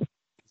pickles. I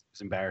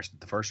was embarrassed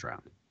at the first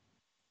round.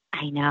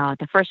 I know.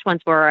 The first ones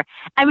were.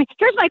 I mean,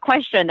 here's my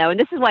question though, and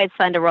this is why it's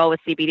fun to roll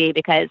with CBD,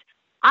 because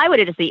I would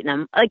have just eaten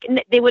them. Like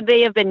would they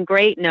have been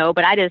great? No,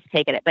 but I just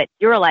taken it. But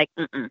you were like,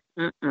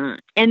 And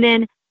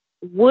then,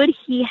 would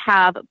he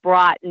have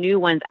brought new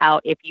ones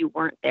out if you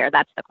weren't there?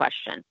 That's the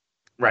question.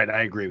 Right,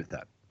 I agree with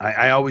that.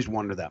 I always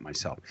wonder that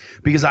myself,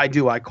 because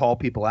I call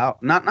people out.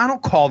 I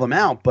don't call them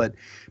out, but.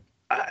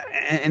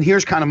 And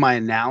here's kind of my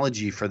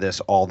analogy for this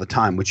all the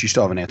time, which you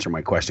still haven't answered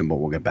my question, but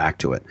we'll get back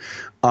to it.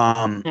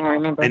 I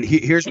remember. And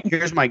here's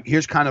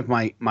kind of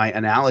my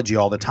analogy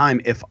all the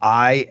time. If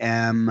I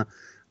am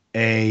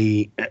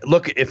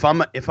if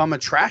I'm a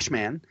trash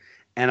man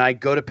and I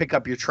go to pick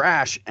up your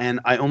trash and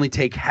I only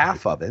take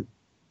half of it,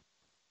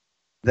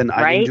 then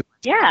I didn't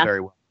do it very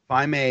well.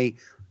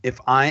 If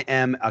I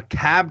am a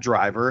cab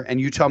driver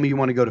and you tell me you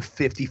want to go to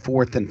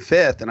 54th and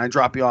 5th and I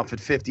drop you off at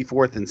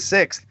 54th and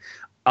 6th,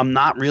 I'm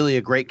not really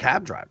a great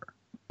cab driver.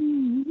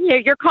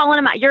 You're calling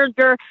him out.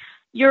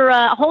 You're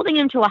holding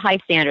him to a high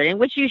standard, in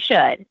which you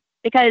should,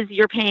 because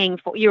you're paying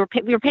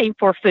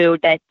for food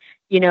that,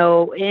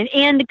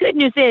 and the good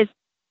news is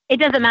it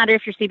doesn't matter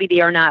if you're CBD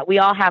or not. We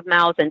all have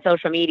mouths and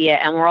social media,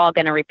 and we're all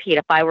going to repeat.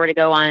 If I were to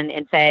go on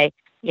and say,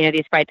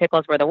 these fried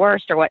pickles were the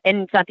worst or what,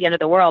 and it's not the end of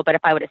the world, but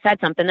if I would have said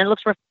something, then it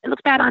looks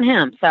bad on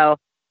him. So,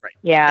 right.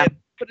 Yeah.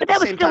 But that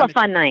was still a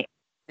fun night.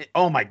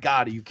 Oh my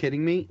God, are you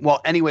kidding me? Well,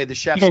 anyway, the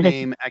chef's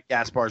name at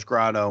Gaspar's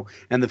Grotto,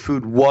 and the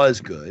food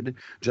was good,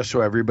 just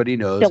so everybody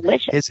knows.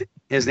 Delicious.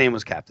 His name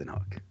was Captain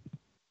Hook.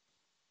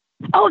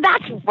 Oh,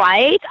 that's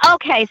right.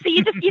 Okay, so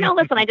you just,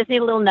 listen, I just need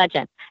a little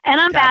nudging. And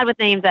I'm bad with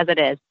names as it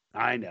is.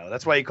 I know.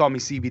 That's why you call me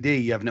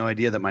CBD. You have no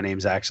idea that my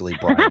name's actually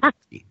Brian.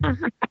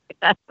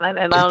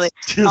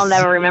 I'll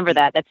never remember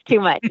that. That's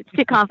too much. It's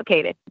too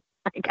complicated.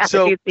 I got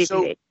to do CBD.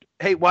 So,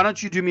 hey, why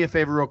don't you do me a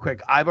favor real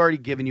quick? I've already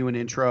given you an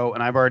intro,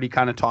 and I've already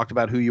kind of talked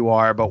about who you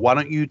are, but why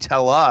don't you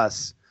tell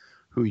us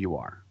who you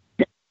are?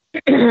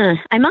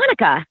 I'm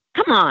Monica.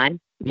 Come on.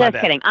 Just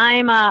kidding.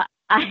 I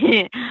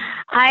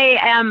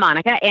am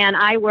Monica, and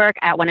I work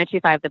at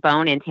 1025 The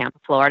Bone in Tampa,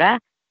 Florida.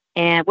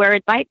 And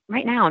right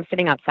now I'm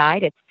sitting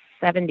outside. It's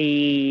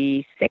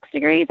 76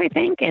 degrees, I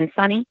think, and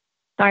sunny.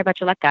 Sorry about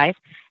your luck, guys.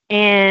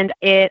 And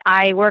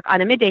I work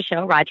on a midday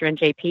show, Roger and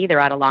JP. They're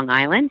out of Long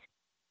Island.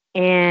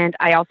 And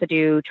I also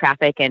do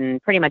traffic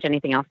and pretty much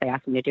anything else they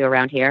ask me to do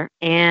around here.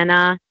 And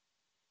I'm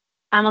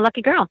a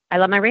lucky girl. I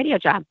love my radio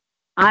job.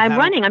 I'm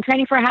running. I'm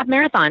training for a half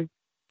marathon.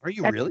 Are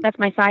you really? That's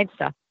my side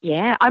stuff.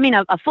 Yeah. I mean,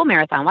 a full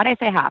marathon. Why did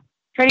I say half?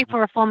 Training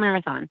for a full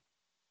marathon.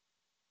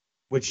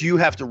 Which you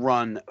have to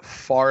run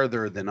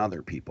farther than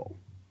other people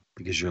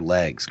because you're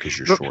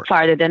short.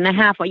 Farther than the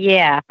half.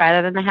 Yeah,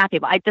 farther than the half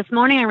people. This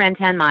morning I ran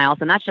 10 miles,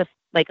 and that's just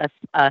like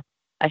a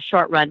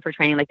short run for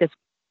training. Like this,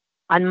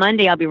 on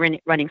Monday I'll be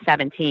running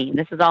 17.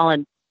 This is all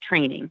in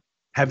training.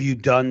 Have you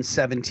done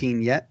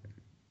 17 yet?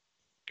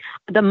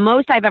 The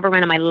most I've ever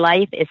run in my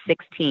life is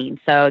 16.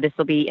 So this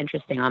will be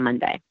interesting on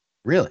Monday.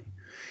 Really?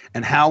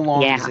 And how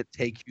long does it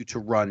take you to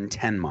run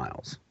 10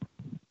 miles?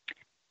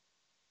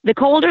 The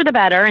colder, the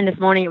better. And this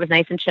morning it was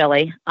nice and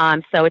chilly.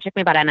 So it took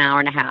me about an hour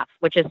and a half,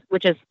 which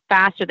is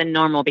faster than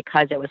normal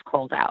because it was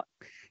cold out.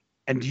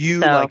 And do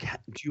you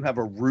have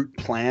a route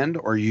planned,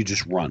 or are you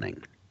just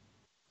running?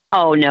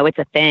 Oh no, it's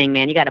a thing,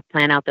 man. You got to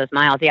plan out those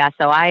miles. Yeah.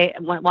 So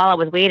while I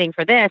was waiting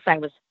for this, I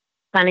was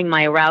planning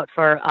my route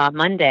for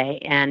Monday,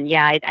 and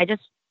I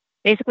just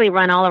basically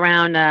run all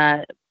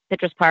around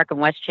Citrus Park and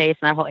West Chase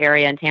and that whole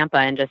area in Tampa,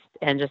 and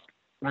just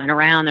run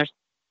around. There's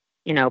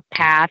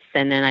paths,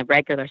 and then I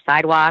regular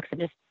sidewalks, and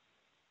just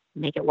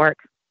make it work.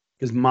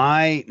 Because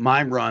my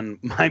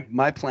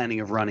planning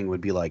of running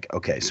would be like,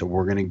 okay, so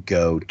we're gonna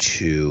go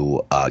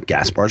to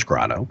Gaspar's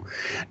Grotto,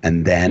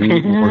 and then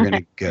we're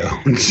gonna go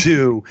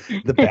to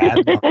the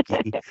Bad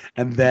Monkey,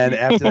 and then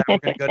after that we're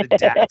gonna go to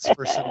Dad's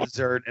for some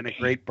dessert and a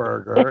great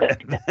burger,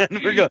 and then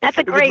we're going. That's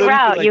a great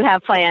route you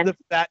have planned. The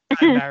Fat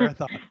Guy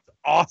Marathon.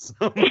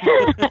 Awesome.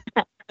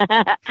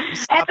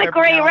 That's a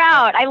great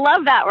route. I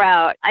love that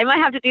route. I might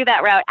have to do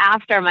that route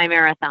after my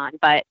marathon,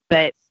 but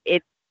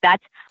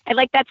I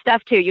like that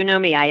stuff too. You know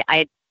me.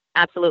 I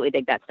absolutely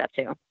dig that stuff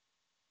too.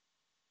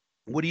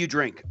 What do you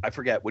drink? I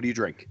forget. What do you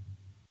drink?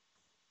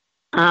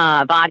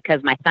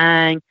 Vodka's my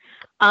thing.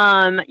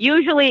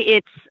 Usually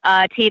it's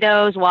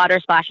Tito's,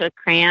 water, splash with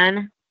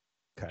cran,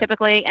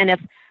 typically. And if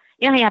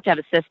you have to have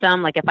a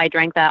system. Like if I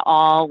drank that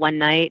all one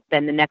night,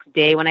 then the next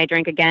day when I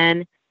drink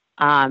again,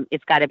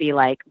 it's got to be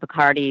like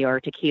Bacardi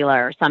or tequila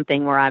or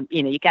something where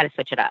you got to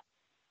switch it up.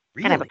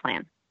 Really? I have a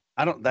plan.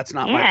 That's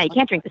not my plan. plan. You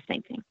can't drink the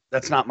same thing.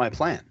 That's not my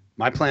plan.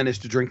 My plan is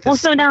to drink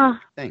this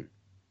thing.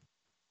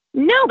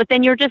 No, but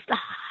then you're just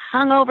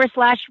hungover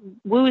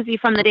 / woozy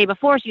from the day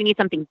before, so you need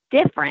something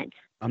different.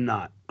 I'm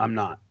not.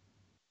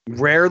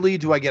 Rarely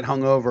do I get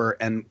hungover,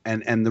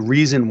 and the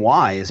reason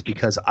why is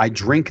because I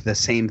drink the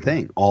same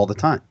thing all the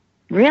time.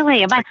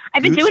 Really?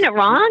 I've been doing it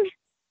wrong?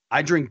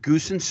 I drink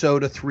Goose and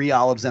Soda, 3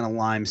 olives, and a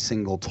lime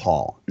single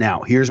tall.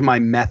 Now, here's my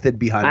method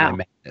behind my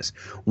madness.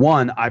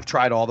 One, I've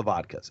tried all the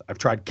vodkas. I've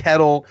tried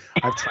Kettle.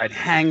 I've tried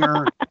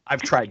Hanger.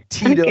 I've tried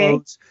Tito's.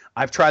 Okay.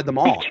 I've tried them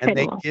all, and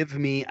they give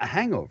me a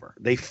hangover.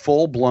 They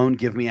full-blown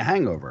give me a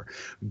hangover.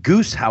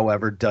 Goose,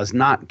 however, does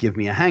not give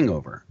me a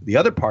hangover. The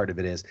other part of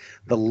it is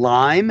the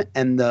lime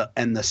and the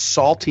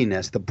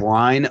saltiness, the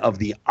brine of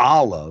the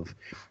olive,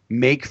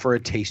 make for a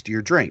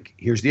tastier drink.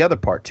 Here's the other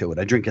part to it.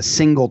 I drink a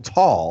single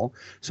tall,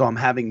 so I'm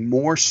having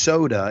more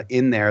soda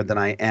in there than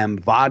I am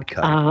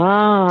vodka.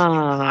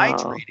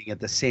 Hydrating at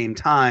the same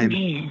time.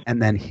 Man.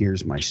 And then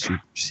here's my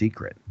super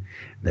secret,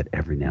 that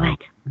every now and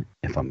then,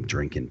 if I'm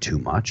drinking too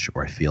much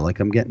or I feel like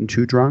I'm getting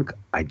too drunk,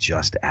 I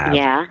just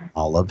add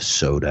olive,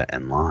 soda,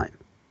 and lime.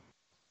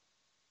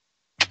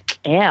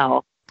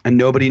 Ew. And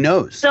nobody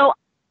knows. So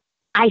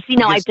I see.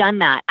 No, I've done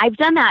that. I've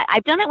done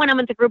it when I'm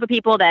with a group of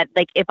people that,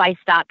 like, if I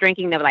stop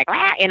drinking, they're like,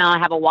 I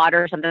have a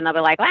water or something. They'll be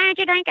like, why aren't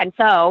you drinking?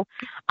 So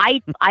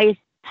I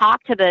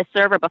talk to the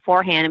server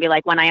beforehand and be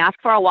like, when I ask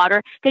for a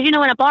water, because, in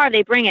a bar,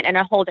 they bring it in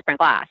a whole different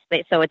glass.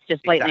 So it's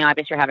just blatantly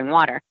obvious you're having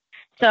water.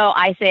 So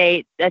I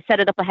set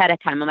it up ahead of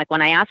time. I'm like,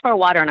 when I ask for a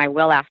water, and I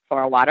will ask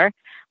for a water,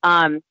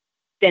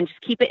 then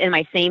just keep it in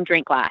my same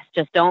drink glass.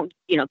 Just don't,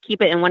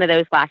 keep it in one of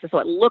those glasses.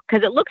 So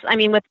because it looks,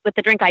 with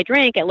the drink I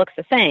drink, it looks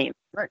the same.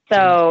 Right.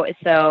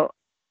 So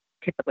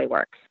typically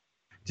works.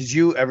 Did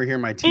you ever hear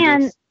my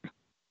Tito's?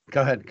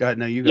 Go ahead.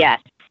 No, you go.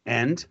 Yes.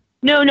 And?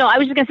 No, I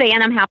was just going to say,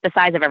 and I'm half the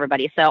size of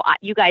everybody. So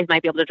you guys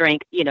might be able to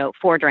drink,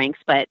 4 drinks,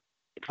 but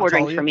 4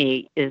 drinks for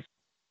me is,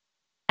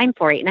 I'm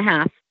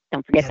 4'8.5".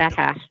 Don't forget that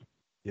half.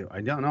 Yeah,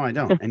 I don't.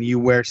 And you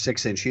wear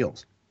 6-inch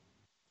heels.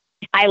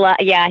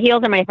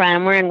 Heels are my friend.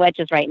 I'm wearing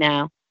wedges right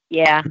now.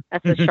 Yeah,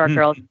 that's a short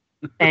girl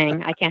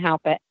thing. I can't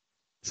help it.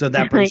 So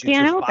that brings I you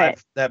can't to help 5.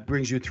 it. That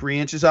brings you 3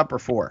 inches up or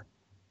 4.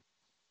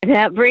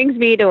 That brings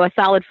me to a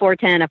solid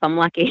 4'10" if I'm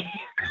lucky.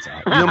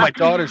 My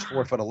daughter's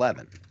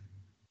 4'11".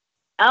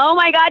 Oh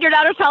my God, your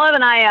daughter's taller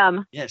than I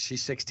am. Yeah,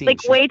 she's 16.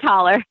 Like way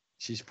taller.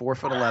 She's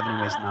 4'11"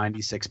 and weighs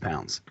 96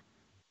 pounds.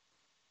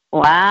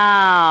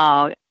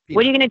 Wow.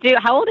 What are you going to do?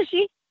 How old is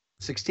she?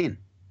 16.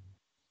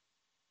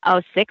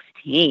 Oh,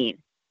 16.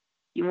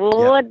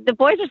 Well, the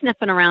boys are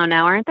sniffing around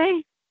now, aren't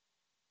they?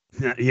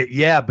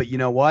 Yeah, but you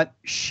know what?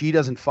 She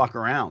doesn't fuck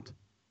around.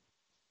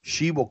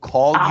 She will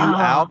call you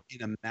out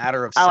in a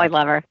matter of seconds. I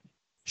love her.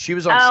 She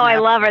was on I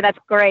love her. That's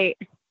great.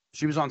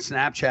 She was on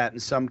Snapchat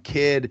and some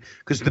kid,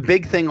 because the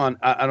big thing on,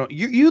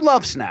 you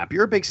love Snap.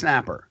 You're a big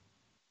snapper.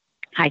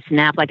 I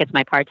snap like it's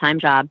my part-time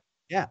job.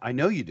 Yeah, I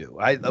know you do.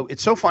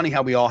 It's so funny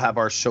how we all have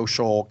our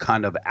social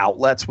kind of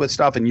outlets with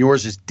stuff, and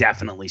yours is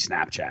definitely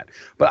Snapchat.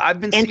 But I've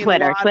been seeing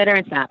Twitter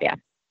and Snap, yeah.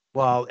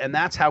 Well, and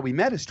that's how we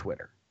met, is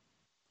Twitter.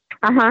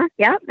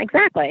 Yeah,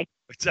 exactly.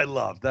 Which I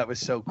love. That was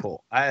so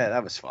cool.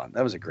 That was fun.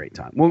 That was a great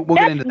time. We'll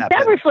get into that.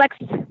 That reflects.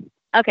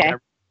 Okay.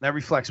 That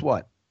reflects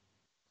what?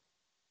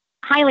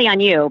 Highly on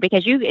you,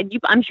 because you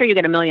I'm sure you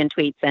get a million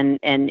tweets, and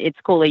it's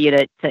cool of you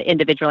to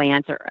individually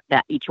answer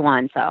that each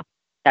one. So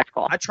that's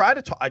cool. I try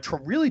to talk.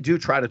 Really do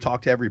try to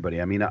talk to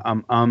everybody. I mean,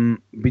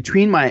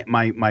 between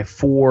my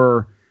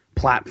 4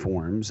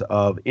 platforms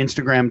of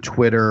Instagram,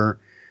 Twitter,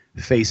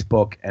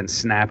 Facebook, and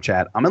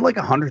Snapchat, I'm at like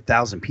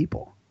 100,000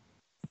 people.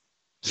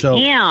 So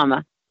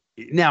damn.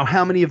 Now,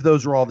 how many of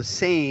those are all the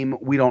same?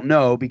 We don't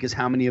know, because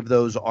how many of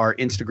those are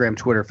Instagram,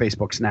 Twitter,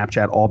 Facebook,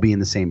 Snapchat, all being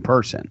the same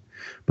person?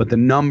 But the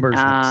numbers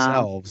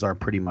themselves are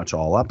pretty much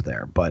all up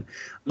there. But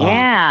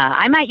yeah,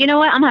 I might. You know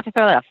what? I'm gonna have to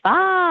throw it a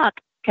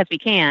fuck, because we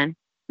can.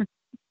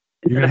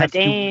 Instead of a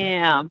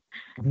damn.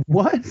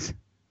 What?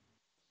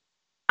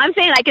 I'm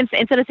saying I can,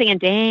 instead of saying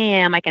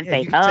damn, I can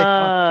say fuck.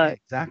 Yeah,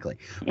 exactly.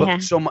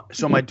 But so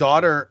my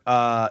daughter,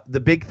 the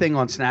big thing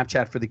on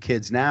Snapchat for the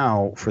kids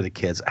now,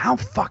 how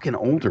fucking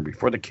old are we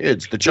for the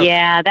kids?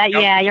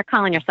 You're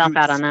calling yourself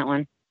out on that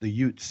one. The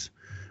Utes.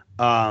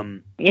 No,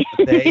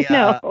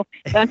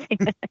 don't say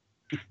that.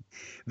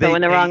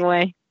 Going the wrong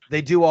way.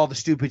 They do all the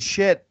stupid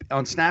shit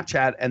on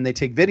Snapchat, and they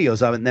take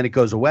videos of it, and then it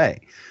goes away.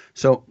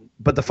 So,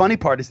 but the funny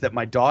part is that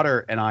my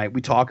daughter and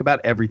we talk about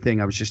everything.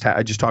 I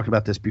just talked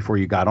about this before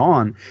you got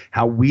on,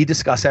 how we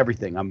discuss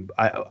everything.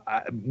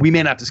 We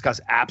may not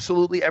discuss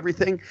absolutely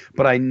everything,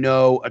 but I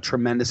know a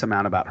tremendous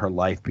amount about her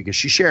life because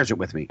she shares it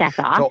with me. That's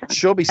awesome. So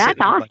she'll be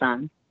sitting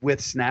awesome.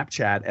 With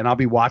Snapchat, and I'll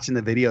be watching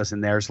the videos,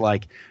 and there's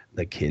like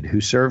the kid who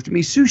served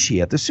me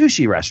sushi at the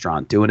sushi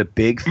restaurant doing a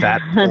big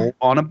fat pull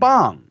on a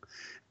bong.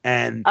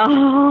 And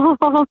no!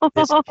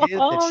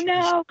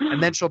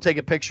 And then she'll take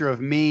a picture of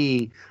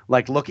me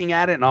like looking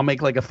at it, and I'll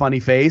make like a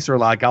funny face, or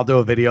like I'll do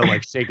a video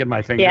like shaking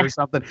my finger or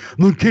something.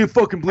 Look, can't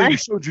fucking believe you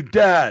showed your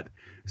dad.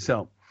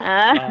 So,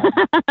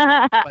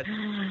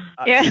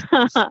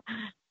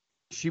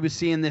 she was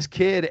seeing this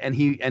kid, and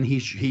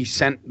he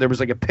sent, there was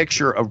like a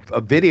picture of a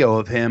video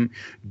of him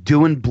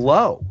doing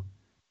blow.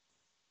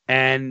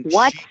 And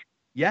what?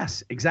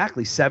 Yes,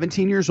 exactly.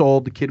 17 years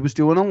old. The kid was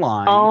doing a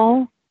line.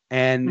 Oh.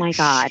 And my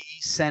God.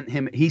 He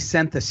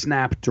sent the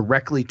snap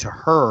directly to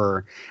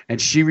her, and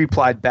she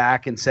replied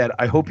back and said,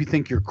 "I hope you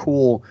think you're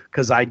cool,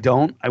 because I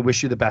don't. I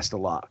wish you the best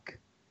of luck."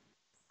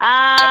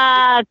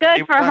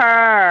 Good for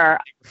her.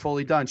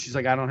 Fully done. She's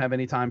like, "I don't have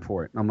any time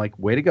for it." And I'm like,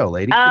 "Way to go,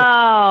 lady."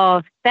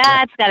 Oh,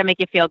 that's got to make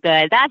you feel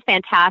good. That's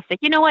fantastic.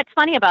 You know what's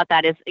funny about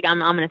that is, I'm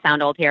going to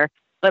sound old here,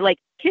 but like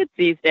kids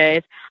these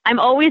days, I'm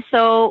always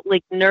so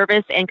like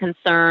nervous and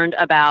concerned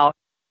about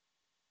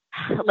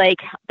like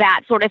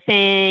that sort of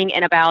thing,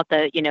 and about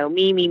the,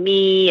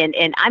 me,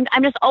 and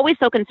I'm just always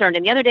so concerned.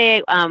 And the other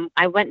day,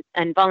 I went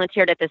and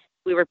volunteered at this,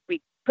 we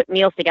put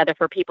meals together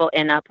for people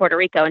in Puerto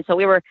Rico. And so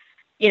we were,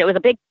 it was a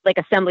big like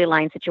assembly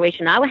line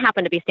situation. I would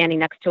happen to be standing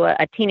next to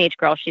a teenage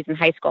girl. She's in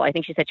high school. I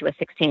think she said she was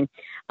 16.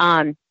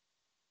 And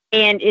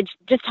it's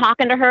just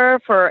talking to her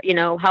for,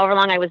 however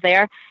long I was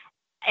there.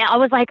 I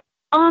was like,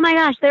 oh my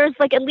gosh, there's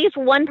like at least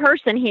one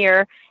person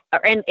here,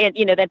 and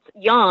that's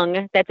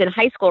young, that's in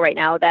high school right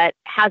now, that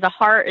has a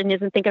heart and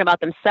isn't thinking about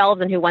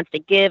themselves, and who wants to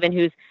give, and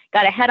who's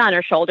got a head on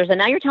her shoulders. And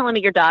now you're telling me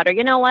your daughter,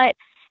 you know what?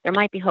 There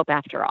might be hope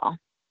after all.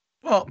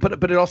 Well,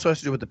 but it also has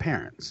to do with the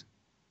parents.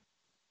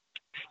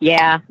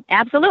 Yeah,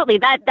 absolutely.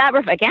 That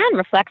again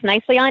reflects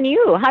nicely on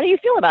you. How do you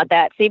feel about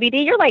that,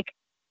 CBD? You're like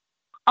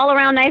all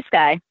around nice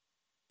guy.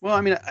 Well, I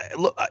mean,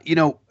 look,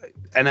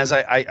 and as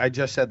I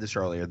just said this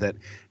earlier, that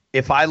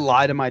if I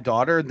lie to my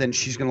daughter, then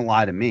she's going to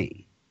lie to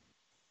me.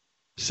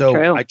 So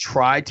true. I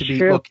tried to be,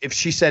 look, if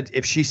she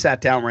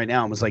sat down right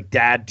now and was like,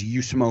 "Dad, do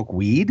you smoke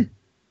weed?"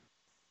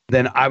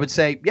 Then I would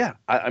say, yeah.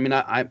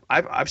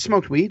 I've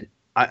smoked weed.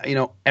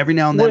 Every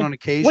now and then on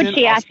occasion. Would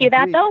she ask you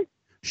that weed. Though?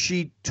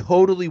 She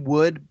totally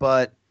would,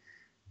 but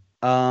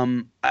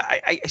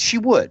she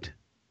would.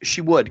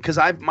 She would, because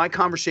my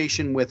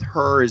conversation with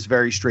her is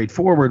very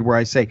straightforward, where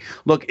I say,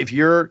 look, if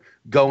you're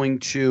going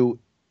to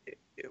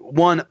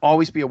one,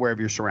 always be aware of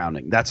your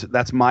surrounding.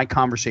 That's my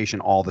conversation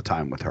all the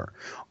time with her.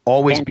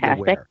 Always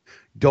Fantastic. be aware.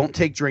 Don't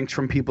take drinks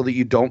from people that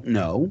you don't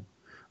know.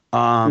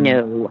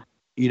 No.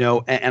 You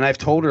know, and I've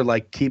told her,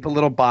 like, keep a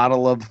little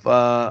bottle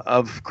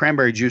of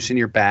cranberry juice in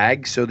your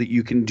bag so that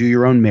you can do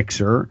your own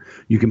mixer.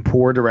 You can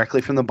pour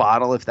directly from the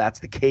bottle if that's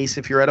the case,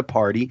 if you're at a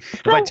party.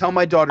 If I tell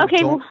my daughter,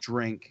 don't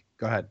drink,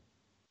 go ahead.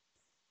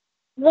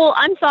 Well,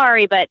 I'm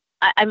sorry, but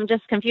I'm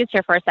just confused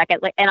here for a second.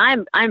 Like,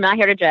 and I'm not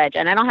here to judge,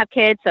 and I don't have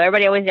kids, so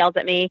everybody always yells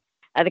at me.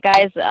 The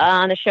guys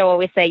on the show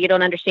always say, you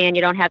don't understand,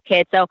 you don't have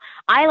kids. So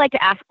I like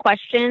to ask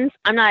questions.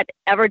 I'm not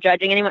ever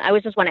judging anyone. I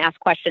always just want to ask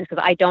questions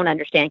because I don't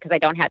understand because I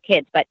don't have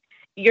kids. But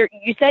you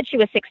said she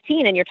was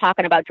 16 and you're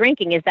talking about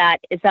drinking. Is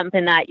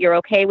something that you're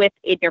okay with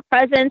in your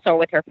presence or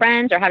with her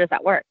friends, or how does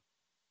that work?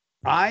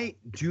 I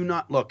do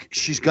not. Look,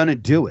 she's going to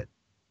do it.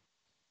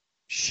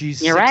 You're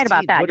 16. Right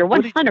about that. You're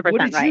 100% right.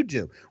 What did you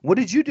do? What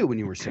did you do when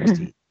you were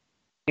 16?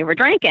 You were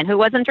drinking. Who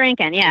wasn't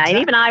drinking? Yeah, exactly.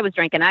 And even I was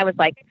drinking. I was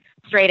like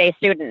straight A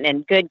student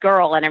and good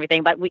girl and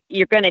everything, but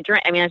you're going to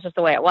drink. I mean, that's just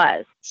the way it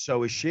was.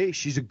 So is she.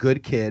 She's a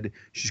good kid.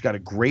 She's got a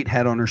great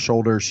head on her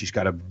shoulders. She's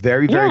got a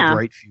very, very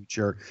bright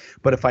future.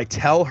 But if I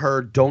tell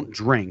her don't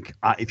drink,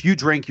 if you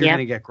drink, you're going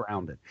to get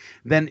grounded.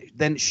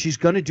 Then she's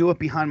going to do it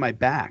behind my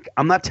back.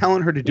 I'm not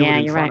telling her to do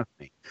it in front of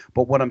me.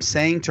 But what I'm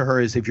saying to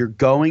her is, if you're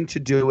going to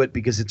do it,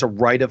 because it's a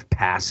rite of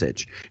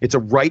passage, it's a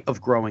rite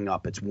of growing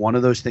up. It's one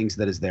of those things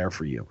that is there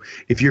for you.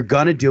 If you're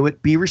going to do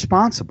it, be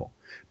responsible.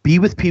 Be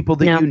with people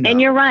that you know.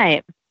 And you're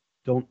right.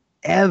 Don't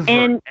ever.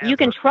 And you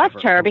can trust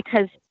her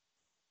because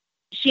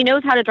she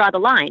knows how to draw the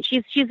line.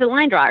 She's a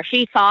line drawer.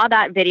 She saw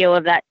that video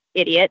of that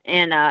idiot,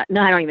 and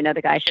no, I don't even know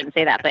the guy. I shouldn't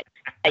say that, but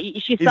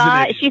she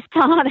saw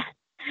that.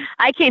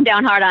 I came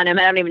down hard on him.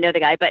 I don't even know the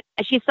guy, but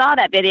she saw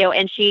that video,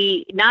 and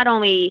she not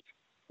only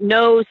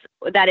knows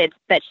that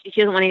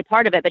she doesn't want any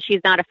part of it, but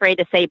she's not afraid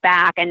to say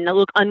back and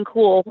look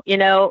uncool,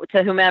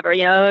 to whomever,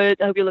 I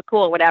hope you look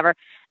cool, whatever.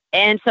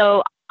 And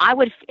so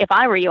if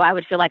I were you, I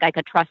would feel like I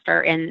could trust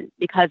her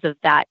because of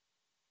that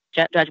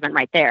judgment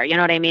right there. You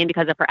know what I mean?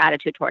 Because of her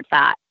attitude towards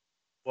that.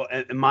 Well,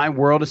 and my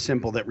world is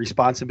simple, that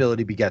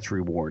responsibility begets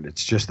reward.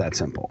 It's just that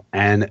simple.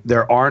 And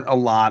there aren't a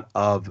lot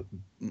of,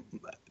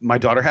 my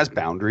daughter has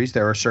boundaries.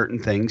 There are certain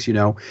things, she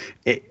doesn't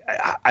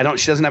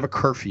have a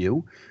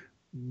curfew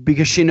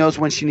because she knows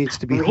when she needs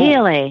to be home.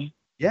 Really?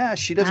 Yeah,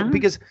 she doesn't,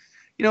 because,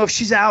 if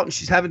she's out and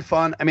she's having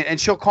fun, and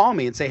she'll call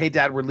me and say, hey,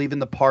 Dad, we're leaving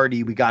the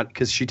party.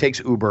 Because she takes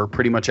Uber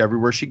pretty much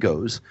everywhere she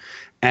goes.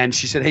 And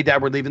she said, hey,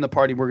 Dad, we're leaving the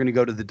party. We're going to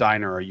go to the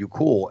diner. Are you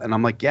cool? And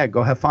I'm like, yeah,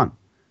 go have fun.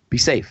 Be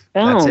safe.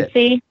 That's it.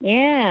 See?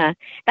 Yeah.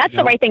 That's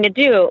the right thing to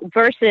do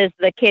versus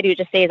the kid who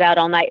just stays out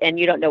all night and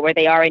you don't know where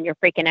they are and you're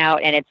freaking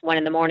out and it's 1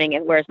 a.m.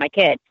 and where's my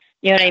kid?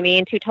 You know what I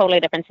mean? 2 totally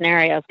different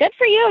scenarios. Good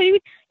for you.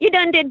 You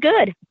done did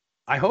good.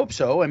 I hope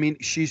so. I mean,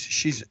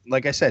 she's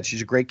like I said,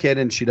 she's a great kid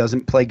and she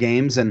doesn't play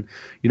games and,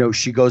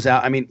 she goes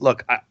out. I mean,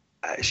 look,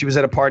 she was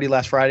at a party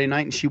last Friday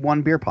night and she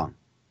won beer pong.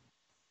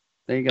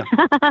 There you go.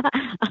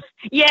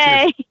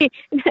 Yay.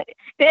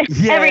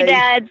 Every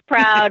dad's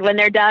proud when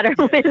their daughter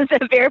wins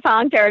a beer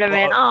pong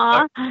tournament.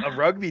 Well, a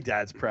rugby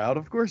dad's proud.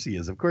 Of course he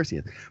is.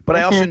 But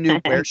I also knew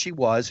where she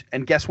was.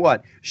 And guess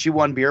what? She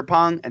won beer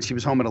pong and she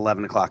was home at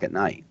 11 o'clock at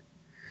night.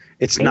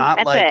 It's not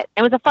That's like. It.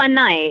 It was a fun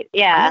night.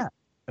 Yeah.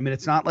 I mean,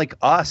 it's not like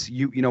us.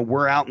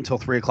 We're out until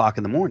 3 o'clock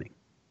in the morning.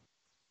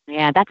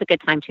 Yeah, that's a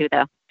good time too,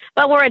 though.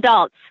 But we're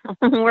adults.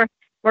 We're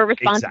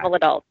responsible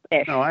adults.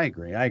 No, I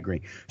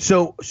agree.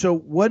 So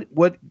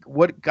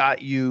what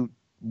got you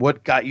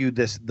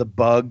the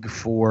bug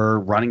for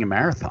running a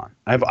marathon?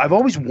 I've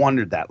always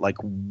wondered that. Like,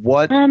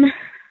 what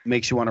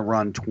makes you want to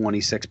run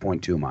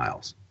 26.2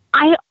 miles?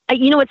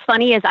 What's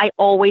funny is I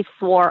always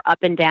swore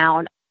up and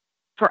down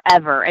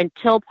forever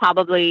until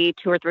probably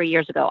 2 or 3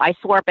 years ago. I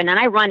swore up, and then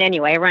I run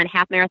anyway. I run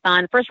half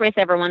marathon. First race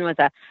I ever won was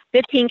a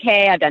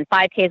 15K. I've done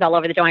 5Ks all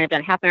over the joint. I've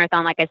done half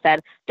marathon, like I said,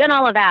 done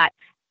all of that.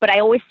 But I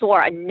always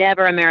swore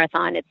never a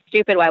marathon. It's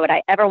stupid. Why would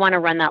I ever want to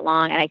run that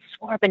long? And I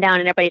swore up and down,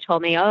 and everybody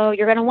told me, oh,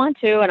 you're going to want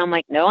to. And I'm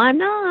like, no, I'm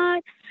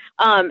not.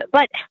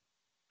 But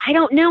I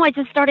don't know. I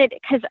just started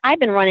because I've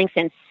been running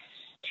since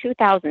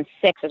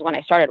 2006 is when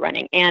I started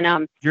running.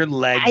 And your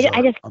legs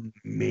are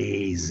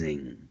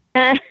amazing.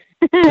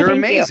 They're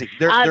amazing.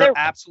 They're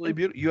absolutely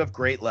beautiful. You have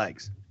great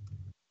legs.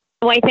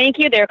 Well, thank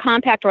you. They're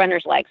compact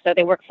runner's legs, so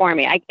they work for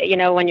me.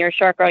 When you're a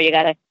short girl, you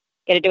gotta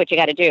do what you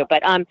gotta do.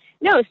 But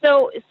no.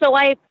 So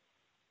I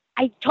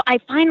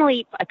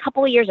finally a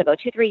couple of years ago,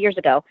 2-3 years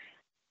ago,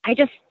 I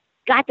just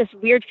got this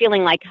weird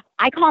feeling like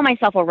I call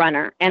myself a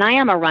runner, and I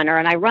am a runner,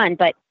 and I run.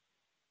 But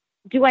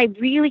can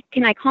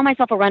I call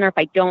myself a runner if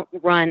I don't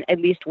run at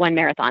least one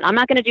marathon? I'm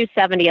not going to do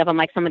 70 of them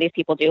like some of these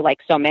people do,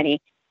 like so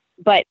many,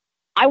 but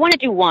I want to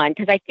do one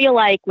because I feel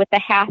like with the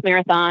half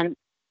marathon,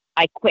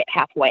 I quit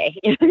halfway.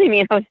 You know what I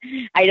mean?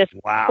 I just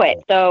quit.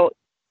 So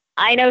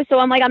I know. So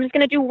I'm like, I'm just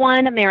going to do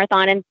one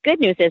marathon. And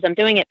good news is I'm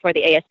doing it for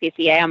the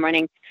ASPCA. I'm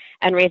running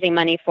and raising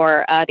money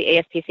for the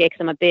ASPCA because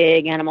I'm a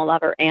big animal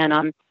lover.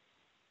 And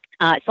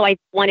so I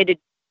wanted to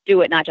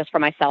do it not just for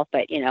myself,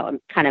 but,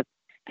 I'm kind of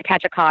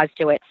attach a cause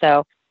to it.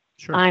 So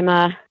sure. I'm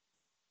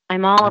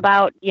I'm all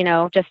about,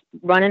 just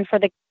running for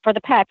the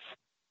pets.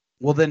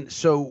 Well, then,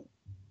 so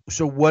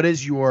what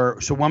is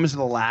when was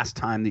the last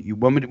time that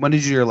when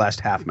did you do your last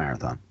half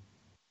marathon?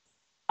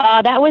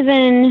 That was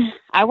in,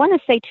 I want to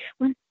say,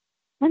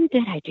 when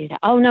did I do that?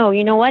 Oh, no,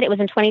 you know what? It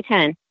was in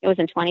 2010.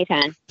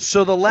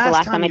 So the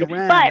last time you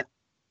ran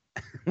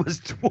was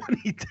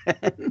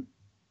 2010?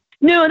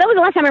 No, that was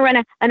the last time I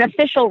ran an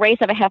official race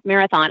of a half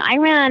marathon. I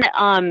ran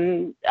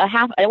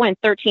I went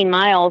 13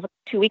 miles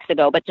 2 weeks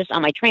ago, but just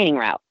on my training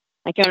route.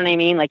 Like, you know what I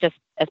mean? Like, just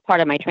as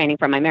part of my training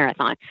for my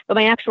marathon. But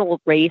my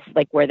actual race,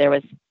 like where there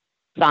was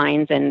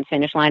signs and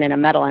finish line and a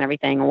medal and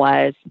everything,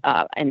 was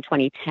in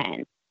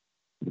 2010.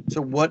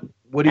 So what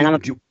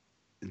do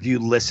you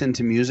listen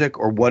to music,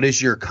 or what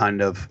is your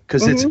kind of,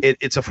 because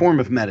it's a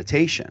form of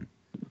meditation.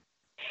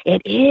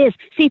 It is.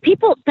 See,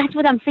 people, that's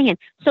what I'm saying.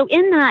 So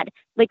in that,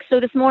 so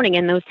this morning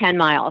in those 10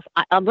 miles,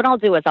 what I'll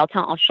do is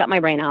I'll shut my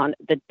brain out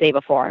the day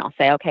before, and I'll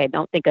say, okay,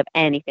 don't think of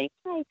anything.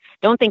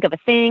 Don't think of a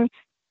thing.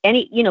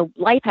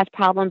 Life has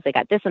problems. They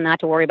got this and that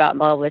to worry about.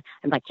 I'm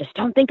like, just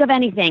don't think of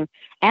anything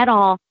at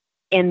all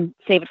and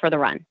save it for the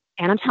run.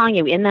 And I'm telling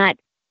you, in that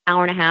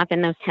hour and a half,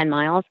 in those 10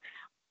 miles,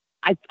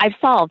 I've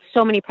solved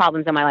so many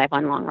problems in my life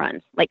on long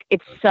runs. Like,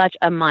 it's such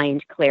a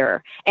mind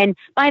clearer. And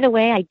by the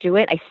way, I do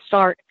it. I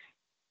start,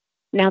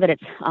 now that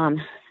it's,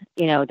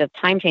 the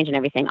time change and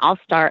everything, I'll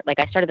start,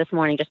 I started this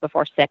morning just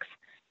before 6,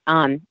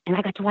 and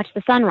I got to watch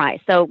the sunrise.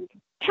 So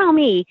tell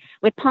me,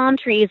 with palm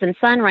trees and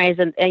sunrise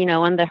and,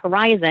 on the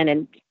horizon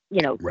and,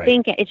 right.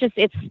 thinking, it's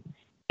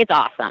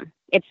awesome.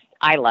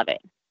 I love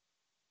it.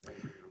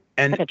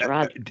 And, like a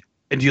drug.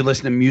 And do you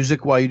listen to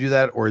music while you do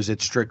that, or is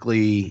it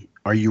strictly,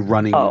 are you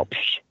running? Oh,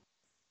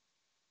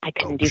 I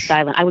couldn't do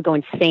silent. I would go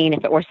insane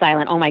if it were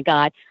silent. Oh my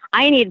God.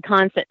 I need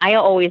constant. I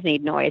always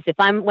need noise.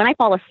 When I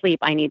fall asleep,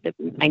 I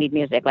need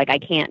music. Like, I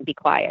can't be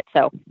quiet.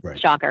 So right.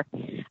 Shocker.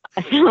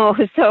 But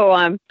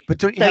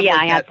don't you have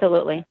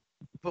absolutely.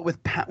 But with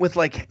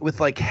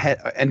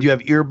and do you have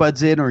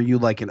earbuds in, or are you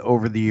like an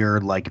over the ear,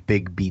 like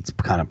big Beats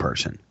kind of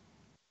person?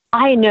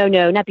 No,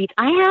 not Beats.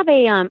 I have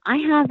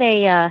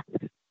a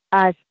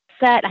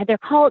set.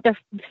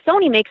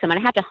 Sony makes them, and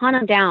I have to hunt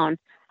them down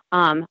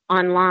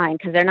online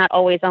because they're not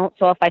always on.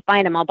 So if I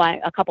find them, I'll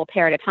buy a couple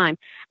pair at a time.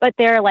 But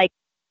they're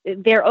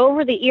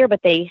over the ear,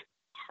 but they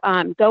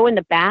go in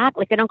the back.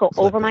 Like, they don't go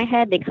over my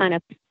head. They kind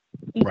of,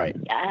 right.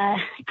 I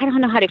don't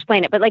know how to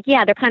explain it, but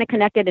they're kind of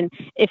connected. And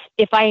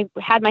if I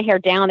had my hair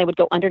down, they would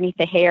go underneath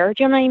the hair.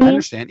 Do you know what I mean? I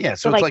understand. Yeah.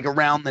 So it's like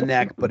around the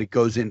neck, but it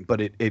goes in, but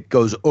it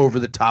goes over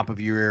the top of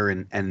your ear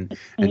and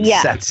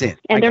sets in.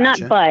 And they're not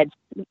buds.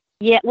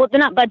 Yeah. Well, they're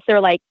not buds. They're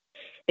like,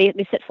 they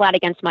sit flat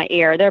against my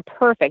ear. They're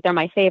perfect. They're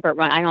my favorite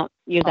run. I don't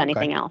use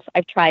anything else.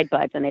 I've tried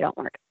buds and they don't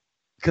work.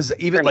 Because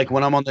even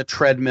when I'm on the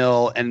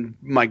treadmill, and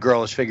my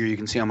girlish figure, you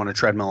can see I'm on a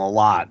treadmill a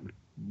lot,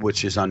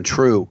 which is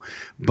untrue.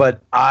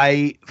 But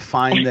I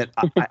find that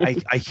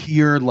I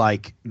hear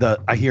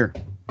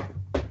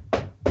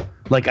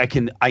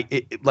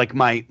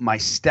my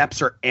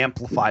steps are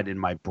amplified in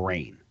my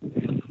brain.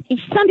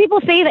 Some people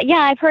say that.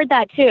 Yeah, I've heard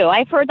that too.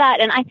 I've heard that,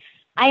 and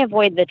I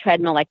avoid the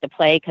treadmill like the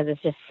plague because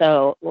it's just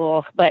so.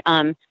 But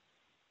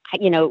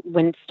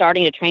when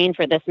starting to train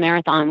for this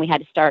marathon, we had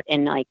to start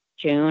in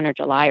June or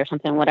July or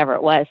something, whatever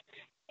it was.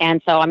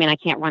 And so, I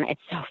can't run.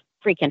 It's so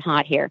freaking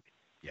hot here.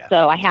 Yeah,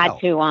 so I had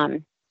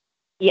to,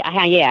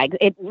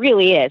 it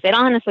really is. It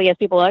honestly is.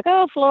 People are like,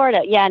 oh,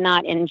 Florida. Yeah,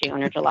 not in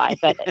June or July,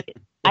 but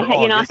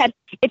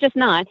it's just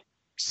not.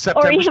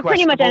 September's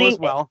pretty much any, as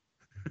well.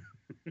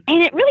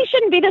 And it really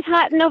shouldn't be this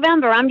hot in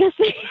November. I'm just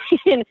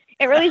saying,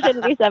 it really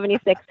shouldn't be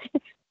 76.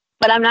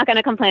 But I'm not going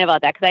to complain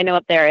about that because I know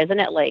up there, isn't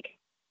it?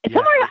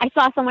 Somewhere I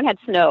saw someone had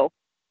snow.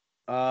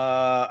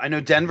 I know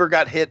Denver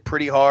got hit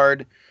pretty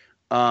hard.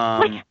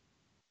 And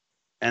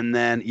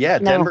then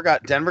Denver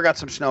got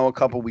some snow a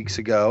couple weeks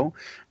ago.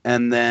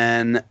 And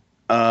then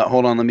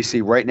hold on, let me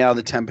see. Right now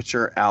the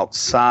temperature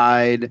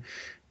outside,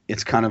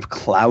 it's kind of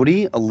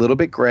cloudy, a little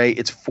bit gray.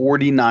 It's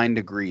 49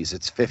 degrees.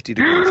 It's 50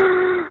 degrees.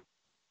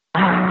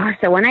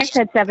 So when I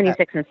said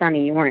 76 and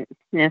sunny, you weren't.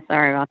 Yeah,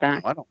 sorry about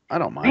that. I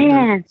don't mind.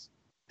 Man.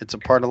 It's a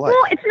part of life.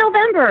 Well, it's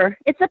November.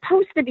 It's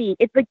supposed to be.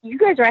 It's like you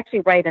guys are actually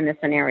right in this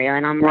scenario,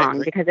 and I'm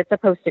wrong because it's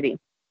supposed to be.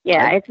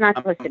 Yeah, it's not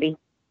supposed to be.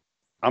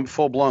 I'm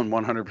full blown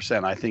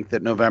 100%. I think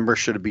that November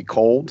should be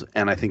cold,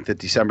 and I think that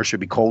December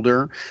should be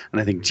colder, and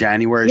I think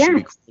January should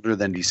be colder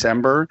than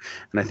December,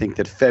 and I think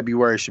that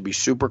February should be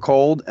super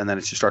cold, and then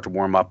it should start to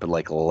warm up at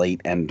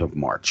late end of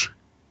March.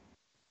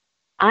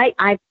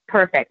 I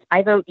perfect.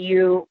 I vote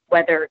you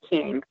weather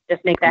king.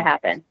 Just make that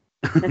happen.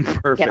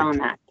 Perfect. Get on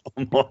that.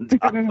 I'm on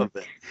top of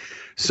it.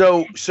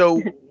 So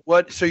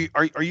what? So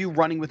are you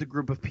running with a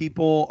group of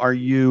people? Are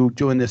you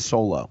doing this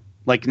solo?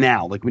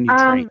 Now, when you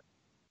train?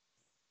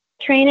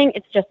 Training,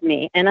 it's just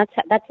me, and that's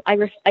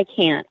I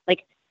can't.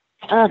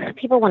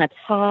 People want to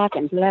talk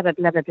and blah blah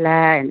blah blah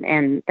blah,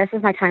 and this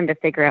is my time to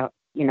figure out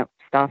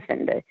stuff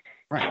and to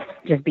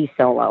just be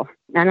solo.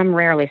 And I'm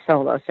rarely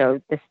solo, so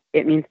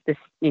it means the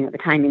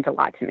time means a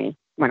lot to me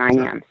when I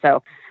am.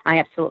 So I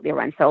absolutely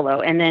run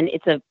solo, and then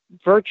it's a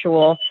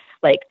virtual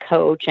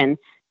coach, and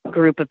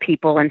group of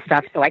people and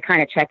stuff, so I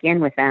kind of check in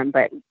with them.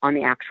 But on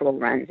the actual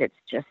runs, it's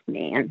just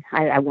me, and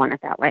I want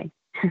it that way.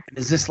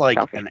 Is this like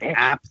an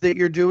app that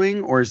you're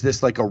doing, or is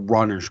this like a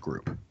runners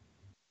group?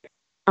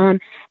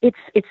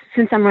 It's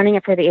since I'm running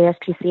it for the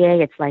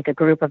ASPCA, it's like a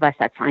group of us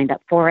that signed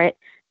up for it.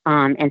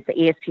 And so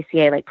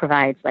ASPCA like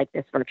provides like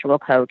this virtual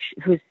coach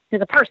who's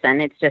a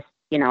person. It's just,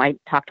 I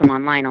talked to him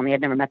online, only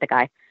I'd never met the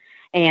guy.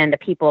 And the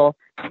people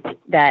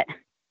that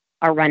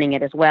are running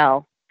it as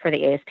well for the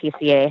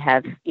ASPCA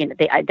have,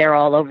 they're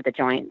all over the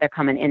joint. They're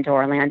coming into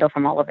Orlando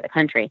from all over the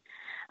country,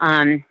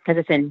 because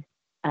it's in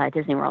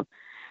Disney World.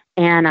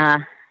 And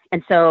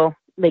so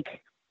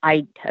like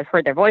I have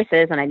heard their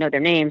voices and I know their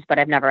names, but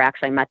I've never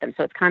actually met them.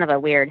 So it's kind of a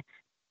weird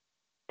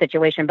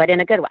situation, but in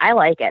a good way. I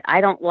like it.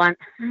 I don't want,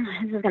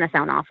 this is going to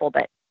sound awful,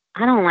 but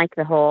I don't like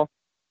the whole,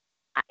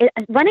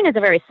 running is a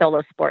very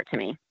solo sport to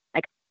me.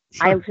 Like,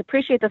 sure. I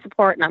appreciate the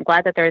support and I'm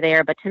glad that they're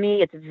there, but to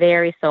me, it's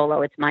very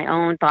solo. It's my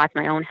own thoughts,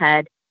 my own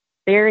head,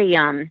 very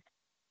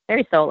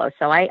solo.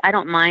 So I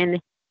don't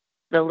mind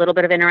the little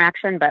bit of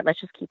interaction, but let's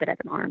just keep it at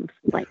an arm's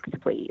length,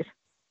 please.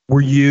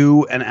 Were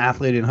you an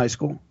athlete in high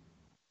school?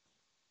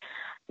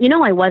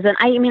 I wasn't.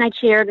 I mean, I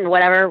cheered and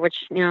whatever, which,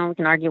 we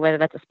can argue whether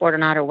that's a sport or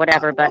not or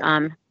whatever. But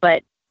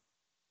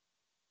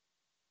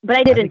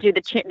I didn't do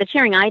the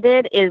cheering. I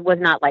did was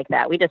not like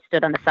that. We just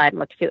stood on the side and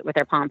looked cute with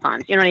our pom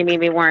poms. You know what I mean?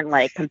 We weren't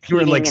like competing.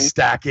 You were like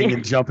stacking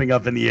and jumping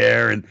up in the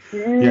air and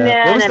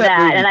none of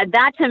that. And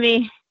that to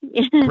me,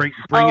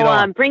 bring it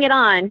on. Bring it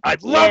on. I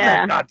love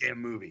that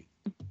goddamn movie.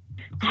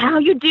 How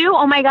you do?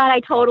 Oh my God, I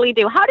totally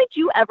do. How did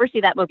you ever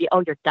see that movie?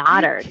 Oh, your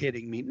daughter. Are you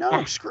kidding me?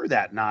 No, screw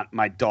that. Not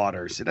my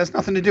daughters. It has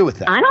nothing to do with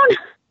that. I don't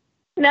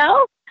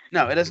know.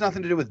 No, it has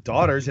nothing to do with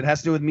daughters. It has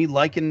to do with me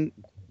liking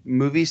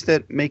movies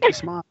that make you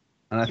smile.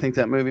 And I think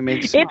that movie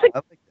made you smile.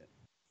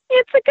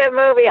 It's a good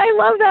movie. I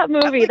love that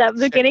movie. That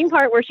beginning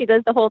part where she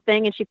does the whole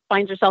thing and she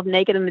finds herself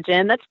naked in the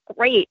gym. That's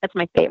great. That's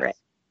my favorite.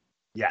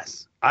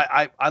 Yes.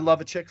 I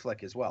love a chick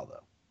flick as well,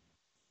 though.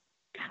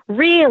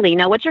 Really?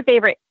 Now, what's your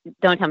favorite?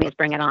 Don't tell me it's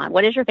Bring It On.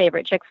 What is your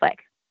favorite chick flick?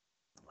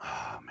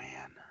 Oh,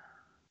 man.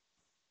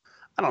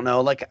 I don't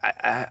know. Like,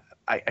 I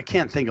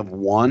can't think of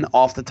one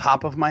off the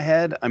top of my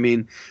head. I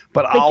mean,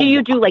 but do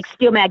you do like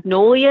Steel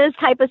Magnolias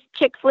type of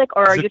chick flick,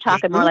 or are you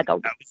talking more like a?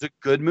 That was a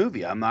good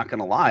movie. I'm not going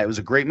to lie. It was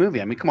a great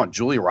movie. I mean, come on,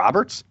 Julia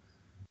Roberts.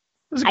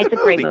 It's a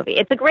great movie.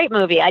 It's a great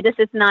movie.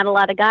 It's not a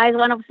lot of guys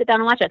want to sit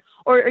down and watch it.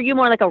 Or are you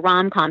more like a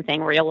rom-com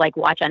thing where you'll like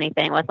watch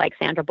anything with like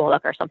Sandra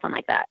Bullock or something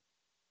like that?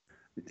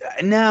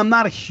 No, I'm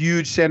not a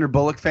huge Sandra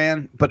Bullock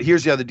fan, but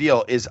here's the other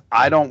deal is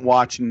I don't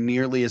watch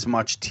nearly as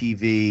much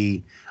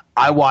TV.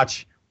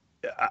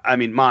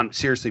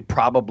 Seriously,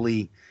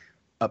 probably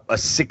a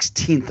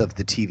 16th of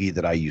the TV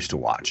that I used to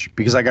watch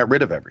because I got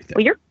rid of everything.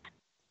 Well,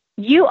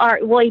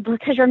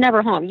 because you're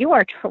never home. You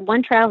are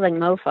one traveling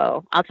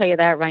mofo. I'll tell you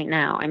that right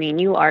now. I mean,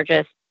 you are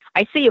just,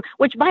 I see you,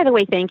 which by the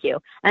way, thank you.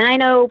 And I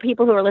know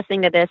people who are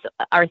listening to this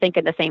are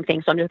thinking the same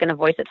thing, so I'm just going to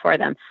voice it for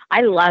them.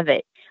 I love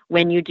it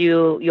when you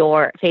do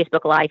your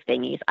Facebook Live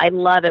thingies. I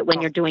love it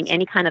when you're doing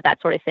any kind of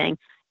that sort of thing.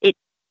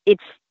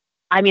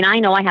 I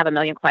know I have a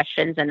million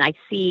questions and I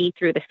see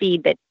through the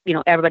feed that,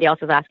 everybody else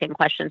is asking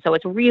questions. So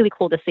it's really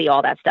cool to see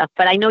all that stuff,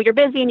 but I know you're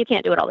busy and you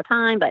can't do it all the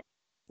time, but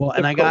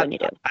when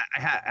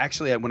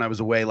I was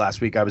away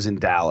last week, I was in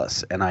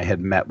Dallas and I had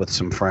met with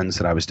some friends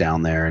that I was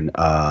down there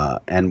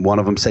and one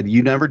of them said,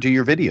 you never do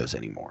your videos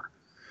anymore.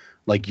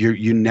 Like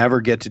you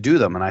never get to do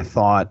them. And I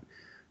thought,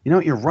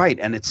 you're right.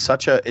 And it's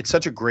such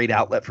a great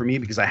outlet for me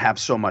because I have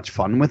so much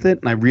fun with it.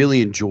 And I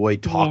really enjoy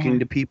talking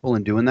to people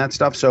and doing that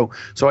stuff. So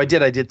I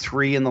did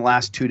 3 in the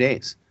last 2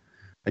 days.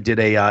 I did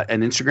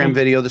an Instagram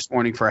video this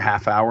morning for a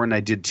half hour, and I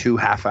did 2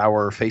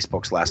 half-hour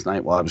Facebooks last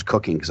night while I was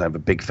cooking because I have a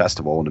big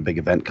festival and a big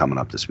event coming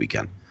up this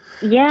weekend.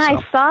 Yeah, so.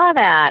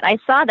 I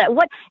saw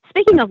that.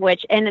 Speaking of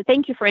which, and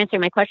thank you for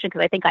answering my question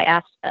because I think I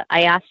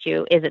asked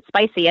you, is it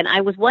spicy? And I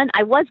was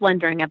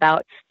wondering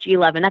about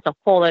G11. That's a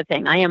whole other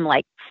thing. I am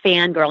like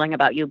fangirling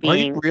about you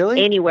being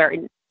really? Anywhere.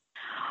 You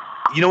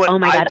know what? Oh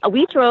my God,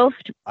 we drove.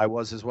 I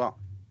was as well.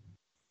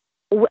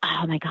 Oh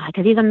my God,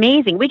 because he's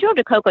amazing. We drove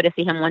to Coco to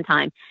see him one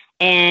time,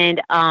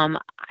 and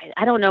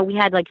I don't know, we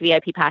had like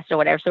VIP pass or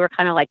whatever, so we're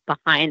kind of like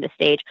behind the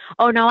stage.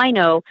 Oh no, I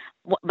know.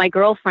 My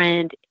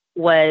girlfriend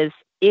is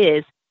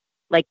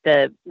like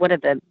one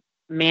of the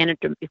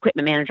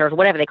equipment managers,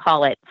 whatever they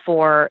call it,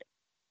 for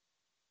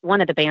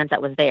one of the bands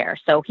that was there.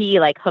 So he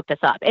like hooked us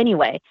up.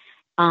 Anyway,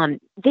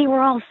 they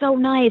were all so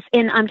nice,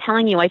 and I'm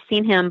telling you, I've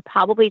seen him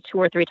probably 2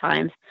 or 3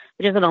 times,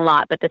 which isn't a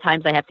lot, but the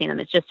times I have seen him,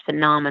 it's just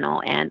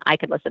phenomenal, and I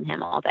could listen to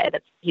him all day.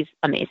 He's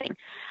amazing.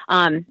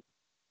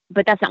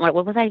 But that's not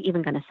what was I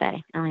even going to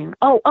say?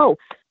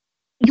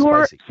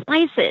 Your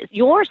spices,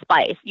 your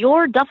spice,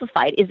 your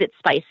Duffified, is it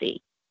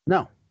spicy?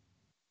 No.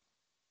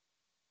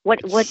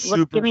 What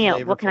give me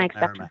what can I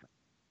expect?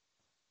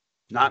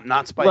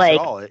 Not spicy at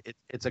all.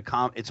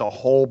 It's a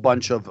whole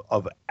bunch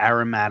of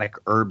aromatic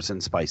herbs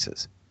and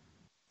spices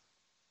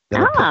that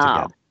are put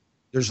together.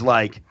 There's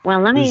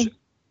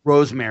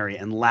rosemary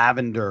and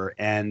lavender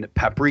and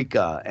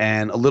paprika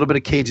and a little bit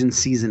of Cajun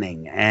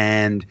seasoning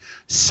and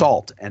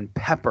salt and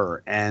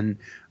pepper and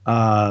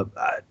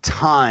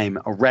thyme,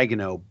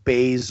 oregano,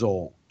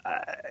 basil.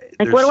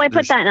 Like, what do I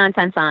put that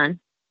nonsense on?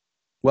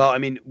 Well, I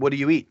mean, what do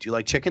you eat? Do you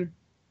like chicken?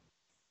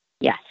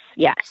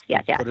 Yes.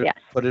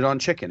 Put it on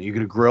chicken. You're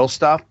going to grill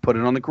stuff, put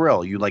it on the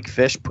grill. You like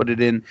fish, put it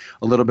in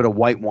a little bit of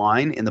white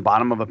wine in the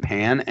bottom of a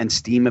pan and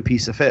steam a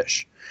piece of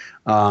fish.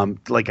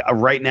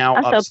 Right now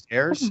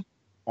upstairs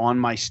on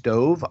my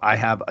stove, I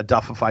have a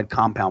Duffified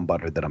compound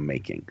butter that I'm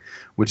making,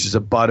 which is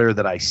a butter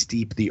that I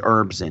steep the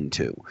herbs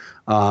into.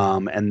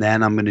 And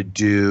then I'm going to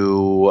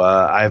do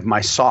I have my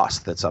sauce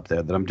that's up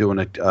there that I'm doing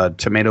a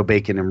tomato,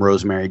 bacon, and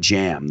rosemary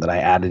jam that I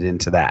added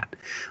into that.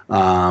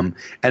 And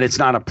it's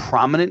not a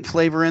prominent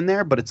flavor in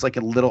there, but it's like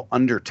a little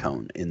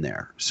undertone in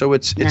there. So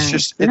it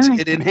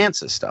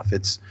enhances stuff.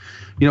 It's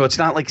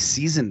not like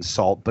seasoned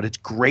salt, but it's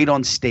great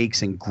on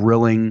steaks and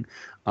grilling.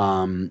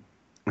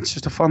 It's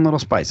just a fun little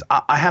spice.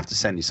 I have to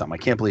send you some. I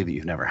can't believe that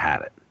you've never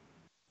had it.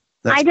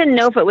 I didn't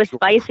know if it was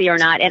spicy or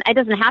not, and it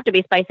doesn't have to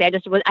be spicy. I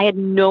had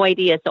no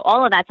idea. So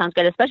all of that sounds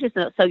good, especially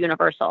so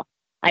universal.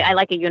 I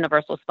like a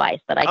universal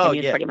spice that I can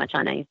use pretty much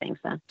on anything.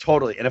 So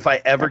totally. And if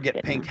I ever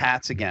get pink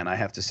hats again, I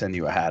have to send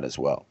you a hat as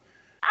well.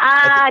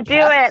 Do it.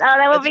 Oh,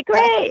 that would be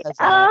great.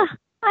 Oh,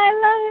 I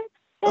love it.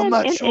 I'm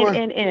not sure.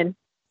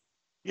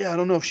 Yeah, I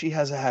don't know if she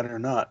has a hat or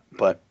not,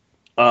 but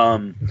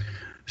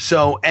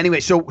So anyway,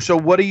 so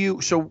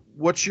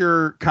what's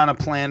your kind of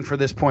plan for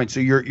this point? So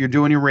you're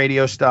doing your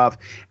radio stuff,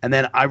 and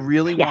then I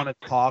really want to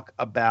talk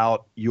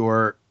about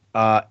your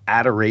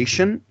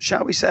adoration,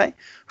 shall we say,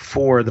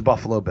 for the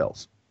Buffalo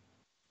Bills.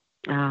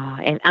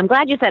 And I'm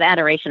glad you said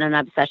adoration and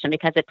obsession,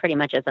 because it pretty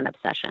much is an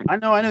obsession. I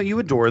know you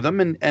adore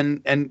them,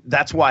 and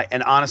that's why.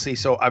 And honestly,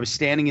 so I was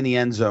standing in the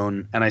end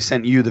zone, and I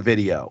sent you the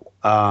video.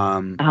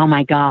 Oh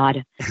my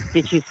God,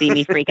 did you see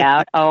me freak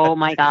out? Oh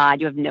my God,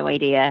 you have no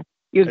idea.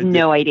 You have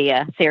no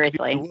idea.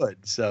 Seriously. You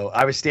would. So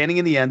I was standing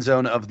in the end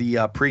zone of the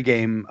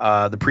pregame,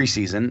 the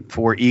preseason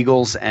for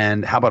Eagles,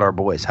 and how about our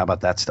boys? How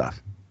about that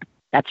stuff?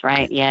 That's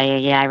right.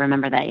 Yeah. I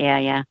remember that.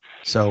 Yeah.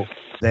 So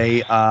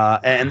they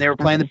were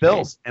playing the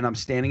Bills, and I'm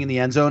standing in the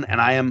end zone, and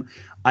I am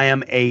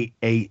an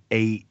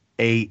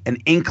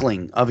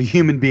inkling of a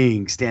human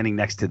being standing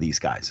next to these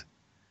guys.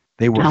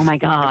 They were. Oh my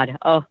God.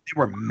 Oh. They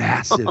were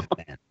massive,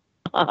 man.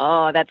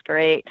 Oh, that's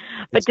great.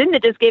 But didn't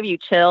it just give you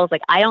chills? Like,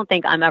 I don't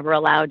think I'm ever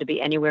allowed to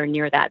be anywhere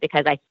near that,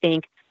 because I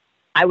think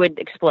I would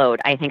explode.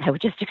 I think I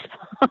would just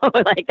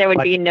explode. Like, there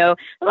would be no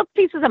little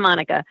pieces of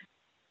Monica.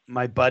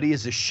 My buddy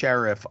is a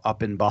sheriff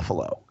up in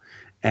Buffalo,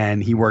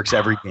 and he works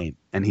every game.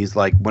 And he's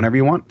like, whenever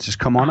you want, just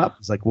come on up.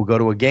 He's like, we'll go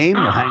to a game,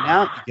 we'll hang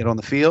out, you get on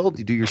the field,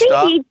 you do your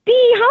stuff.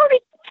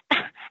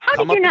 How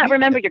did you not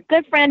remember your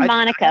good friend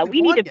Monica?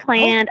 We need to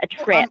plan a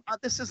trip.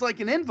 This is like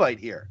an invite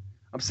here.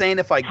 I'm saying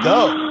if I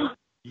go,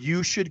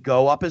 you should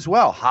go up as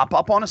well. Hop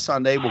up on a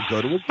Sunday. We'll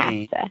go to a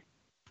game.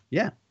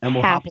 Yeah, and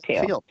we'll hop on the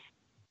field.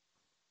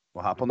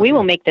 We'll hop on the field. We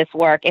will make this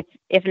work.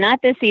 If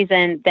not this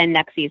season, then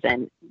next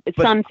season.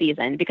 Some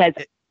season, because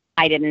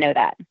I didn't know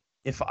that.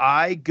 If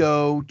I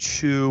go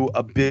to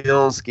a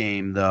Bills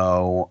game,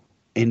 though,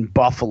 in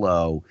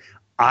Buffalo,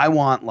 I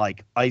want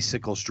like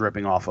icicles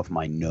dripping off of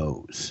my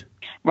nose.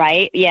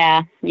 Right?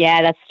 Yeah,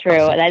 that's true.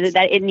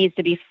 That it needs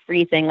to be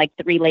freezing, like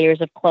 3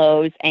 layers of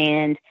clothes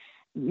and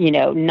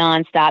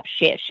nonstop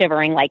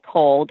shivering like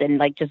cold and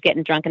like just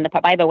getting drunk in the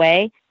park. By the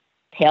way,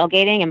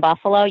 tailgating in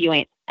Buffalo, you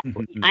ain't.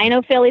 I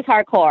know Philly's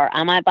hardcore.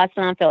 I'm not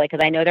busting on Philly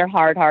because I know they're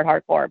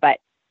hardcore. But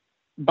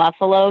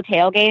Buffalo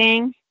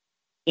tailgating,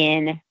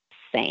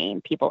 insane.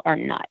 People are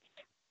nuts.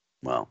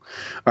 Well,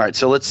 all right.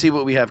 So let's see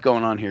what we have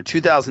going on here.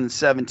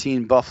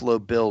 2017 Buffalo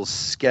Bills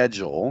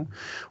schedule.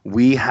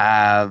 We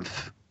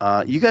have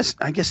you guys.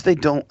 I guess they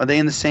don't. Are they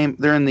in the same?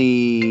 They're in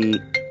the.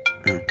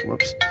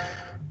 Whoops.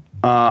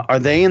 Are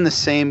they in the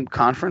same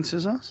conference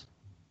as us?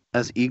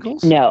 As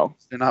Eagles? No.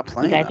 They're not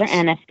playing. You guys are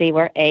NFC.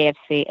 We're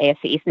AFC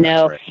East.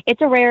 No, right.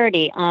 It's a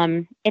rarity.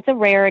 It's a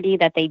rarity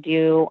that they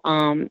do.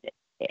 I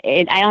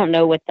don't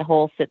know what the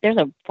whole. There's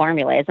a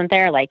formula, isn't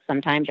there? Like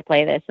sometimes you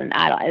play this, and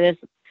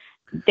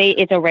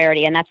it's a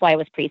rarity, and that's why it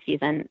was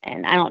preseason.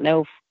 And I don't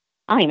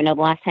even know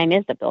the last time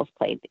is the Bills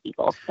played the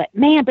Eagles. But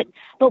man, but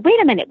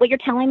wait a minute. What you're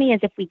telling me is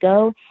if we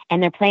go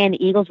and they're playing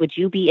the Eagles, would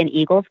you be in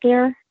Eagles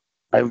gear?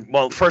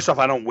 Well, first off,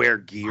 I don't wear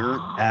gear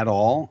at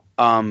all.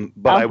 But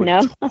I would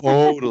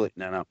totally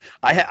no.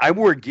 I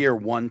wore gear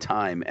one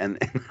time, and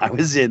I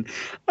was in.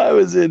 It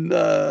was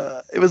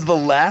the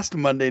last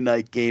Monday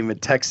night game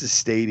at Texas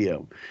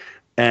Stadium,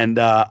 and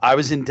I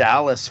was in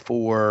Dallas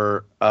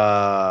for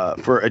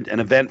an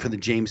event for the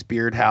James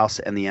Beard House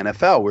and the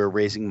NFL. We were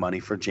raising money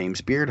for James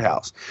Beard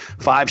House.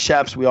 5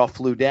 chefs. We all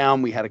flew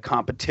down. We had a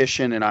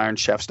competition, an Iron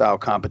Chef style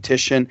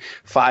competition.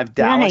 5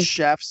 Dallas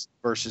chefs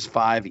versus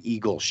 5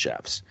 Eagles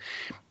chefs.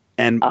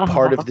 And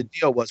part of the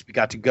deal was we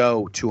got to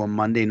go to a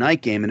Monday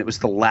night game, and it was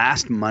the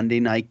last Monday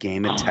night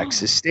game at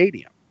Texas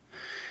Stadium.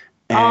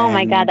 And, oh,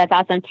 my God, that's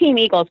awesome. Team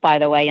Eagles, by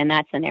the way, in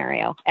that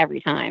scenario, every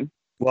time.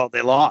 Well,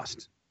 they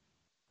lost.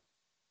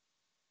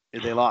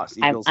 Eagles lost.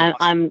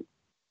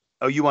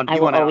 Oh, you want I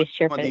will always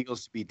cheer you want for the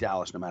Eagles to beat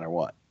Dallas no matter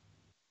what.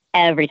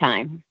 every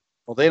time.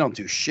 Well, they don't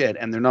do shit,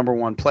 and their number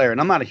one player,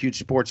 and I'm not a huge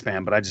sports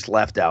fan, but I just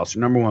left Dallas.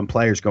 Their number one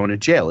player is going to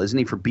jail, isn't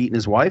he, for beating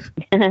his wife?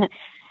 No.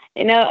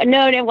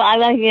 Well, I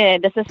like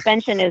it. The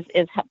suspension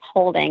is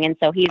holding, and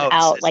so he's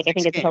out. Like I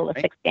think it's a total of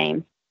 6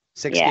 games.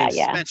 6 games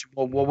suspension.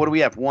 Well, what do we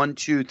have? 1,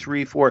 2,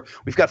 3, 4.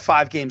 We've got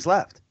 5 games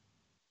left.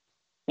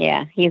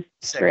 Yeah, he's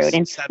screwed.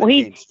 And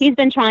he's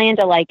been trying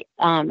to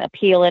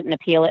appeal it,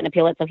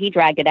 so he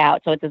dragged it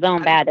out. So it's his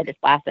own bad that it's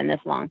lasting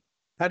this long.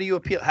 How do you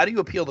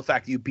appeal the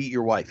fact that you beat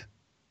your wife?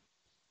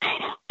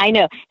 I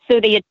know.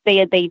 So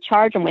they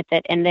charge him with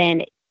it, and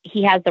then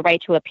he has the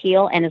right to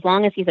appeal. And as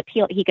long as he's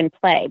appealed, he can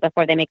play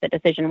before they make the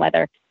decision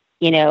whether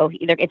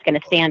either it's going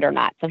to stand or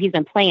not. So he's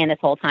been playing this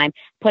whole time,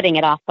 putting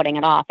it off.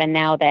 And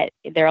now that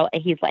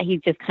he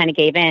just kind of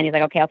gave in. He's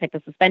like, okay, I'll take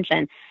the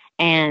suspension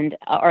and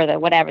or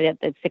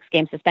the 6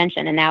 game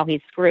suspension. And now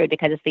he's screwed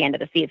because it's the end of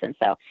the season.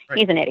 So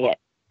He's an idiot.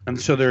 And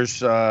so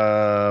there's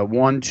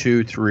 1,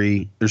 2,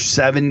 3. There's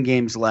 7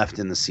 games left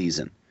in the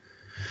season.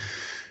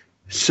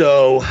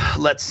 So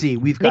let's see.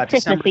 We've got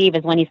Christmas Eve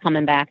is when he's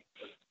coming back.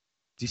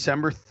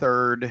 December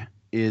 3rd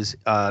is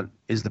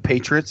the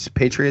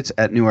Patriots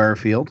at New Era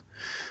Field.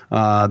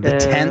 The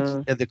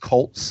 10th of the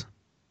Colts.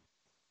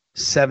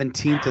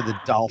 17th of the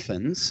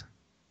Dolphins.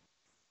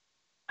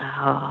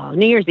 Oh,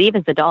 New Year's Eve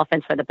is the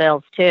Dolphins for the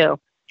Bills too.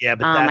 Yeah,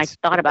 but I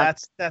thought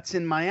about that's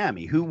in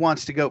Miami. Who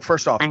wants to go?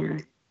 First off,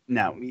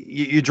 now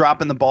you're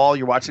dropping the ball.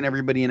 You're watching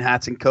everybody in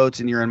hats and coats,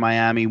 and you're in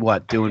Miami.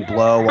 What, doing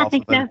blow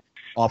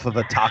off of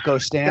a taco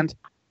stand?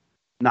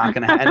 Not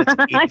going to happen.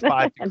 It's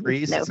 85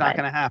 degrees. It's not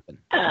going to happen.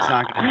 It's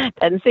not going to happen.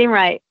 Doesn't seem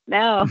right.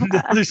 No.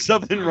 There's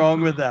something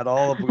wrong with that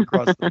all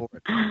across the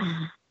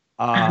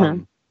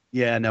board.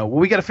 Yeah, no. Well,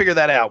 we got to figure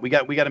that out. We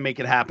got to make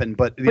it happen.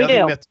 But the other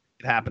thing that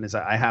make it happen is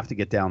I have to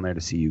get down there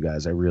to see you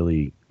guys. I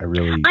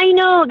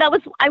know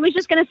I was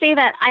just going to say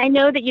that. I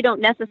know that you don't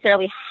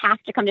necessarily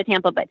have to come to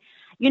Tampa, but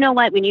you know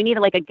what? When you need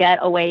a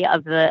getaway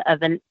of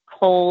the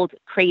cold,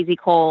 crazy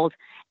cold,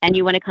 and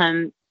you want to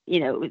come,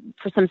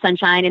 for some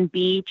sunshine and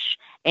beach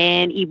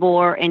and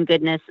Ybor and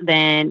goodness,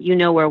 then you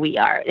know where we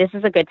are. This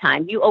is a good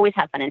time. You always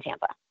have fun in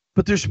Tampa.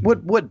 But there's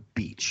what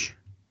beach?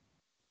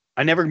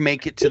 I never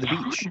make it to the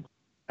beach.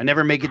 I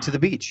never make it to the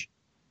beach.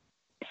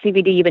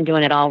 CBD, you've been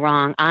doing it all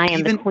wrong. I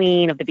am the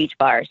queen of the beach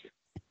bars.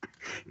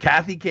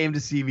 Kathy came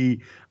to see me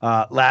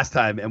last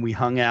time, and we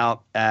hung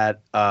out at.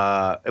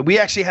 We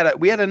actually had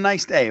a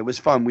nice day. It was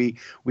fun. We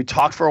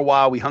talked for a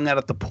while. We hung out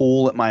at the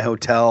pool at my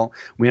hotel.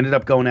 We ended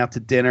up going out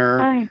to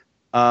dinner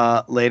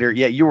later.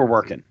 Yeah, you were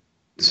working.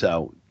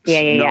 So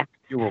yeah.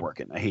 You were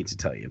working. I hate to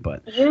tell you,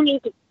 but you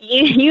need to.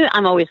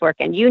 I'm always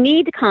working. You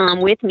need to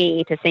come with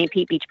me to St.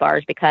 Pete Beach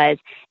Bars because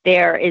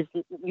there is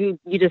you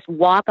just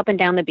walk up and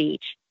down the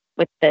beach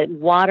with the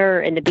water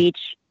and the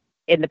beach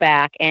in the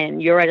back,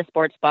 and you're at a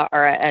sports bar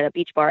or at a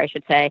beach bar, I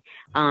should say,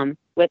 with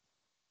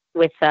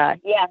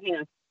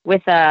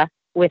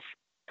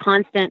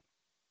constant.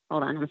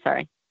 Hold on, I'm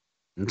sorry.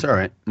 It's all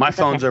right. My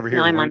phone's over here.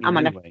 No, I'm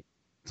on anyway.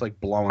 It's like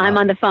blowing. I'm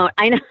up. on the phone.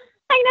 I know.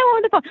 I'm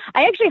on the phone.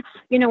 I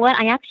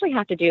actually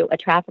have to do a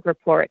traffic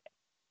report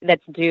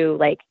that's due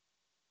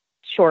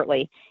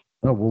shortly.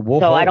 Oh, well,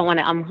 so I don't want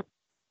to.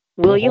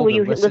 Will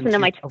you listen to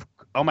my?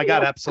 Oh my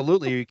God,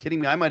 absolutely. Are you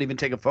kidding me? I might even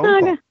take a phone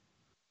call.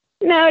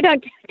 No,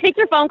 don't take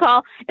your phone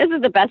call. This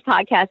is the best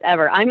podcast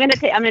ever. I'm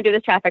gonna do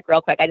this traffic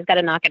real quick. I just got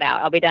to knock it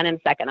out. I'll be done in a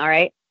second. All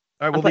right.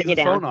 All right. We'll leave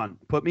the phone on.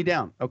 Put me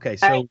down. Okay.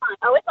 So. All right,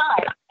 oh, it's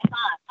on. It's on.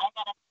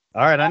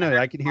 All right. I know.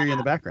 I can hear you in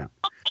the background.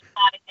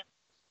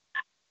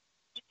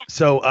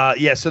 So,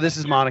 so this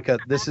is Monica.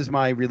 This is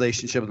my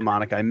relationship with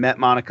Monica. I met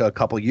Monica a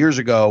couple years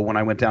ago when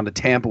I went down to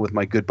Tampa with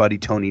my good buddy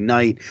Tony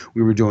Knight.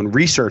 We were doing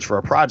research for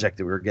a project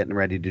that we were getting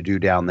ready to do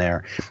down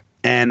there.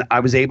 And I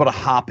was able to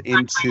hop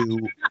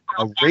into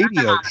a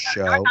radio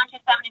show. Northbound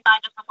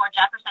 275 just before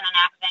Jefferson, an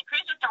accident.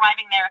 Crews just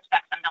arriving there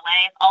expect some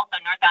delays. Also,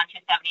 northbound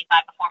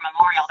 275 before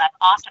Memorial, that's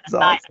off to the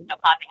side, but still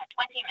causing a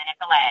 20-minute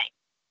delay.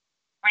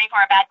 Ready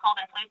for a bad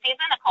cold and flu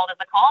season? A cold is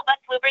a cold, but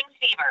flu brings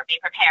fever. Be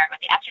prepared with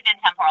the Estrogen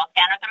Temporal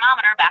Scanner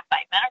Thermometer backed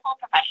by medical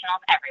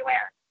professionals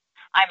everywhere.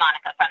 I'm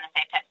Monica from the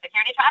Safe Tech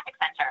Security Traffic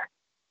Center.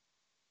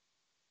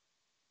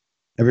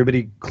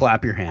 Everybody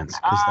clap your hands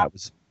because that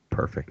was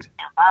perfect.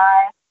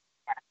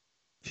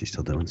 She's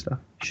still doing stuff?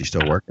 She's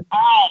still working?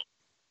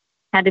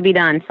 Had to be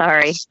done.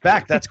 Sorry.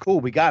 Back. That's cool.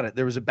 We got it.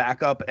 There was a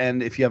backup,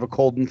 and if you have a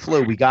cold and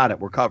flu, we got it.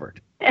 We're covered.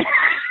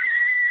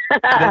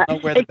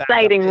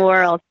 Exciting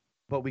world.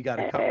 But we got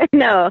it covered.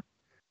 No.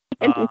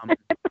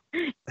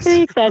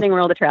 Exciting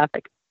world of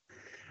traffic.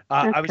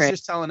 I was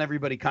just telling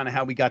everybody kind of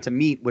how we got to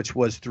meet, which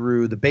was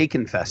through the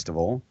Bacon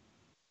Festival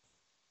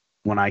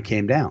when I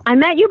came down. I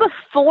met you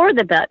before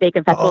the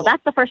Bacon Festival. Oh.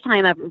 That's the first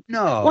time ever.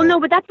 No. Well, no,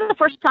 but that's the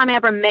first time I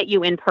ever met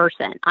you in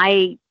person.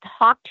 I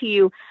talked to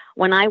you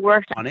when I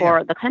worked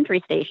for the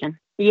country station.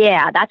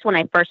 Yeah, that's when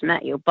I first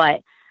met you.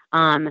 But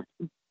I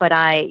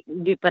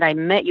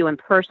met you in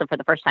person for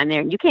the first time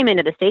there. And you came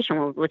into the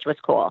station, which was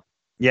cool.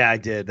 Yeah, I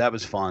did. That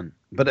was fun.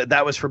 But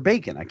that was for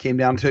Bacon. I came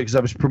down to it because I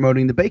was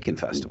promoting the Bacon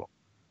Festival.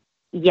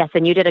 Yes,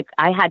 and you did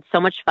I had so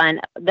much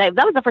fun. That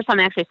was the first time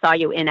I actually saw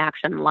you in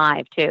action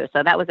live too,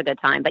 so that was a good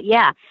time. But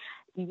yeah,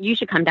 you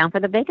should come down for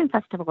the Bacon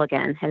Festival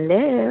again.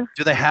 Hello.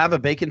 Do they have a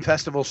bacon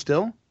festival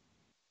still?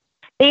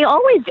 They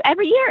always do,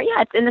 every year.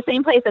 Yeah, it's in the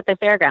same place at the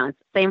fairgrounds.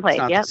 Same place.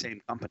 It's not Yep. the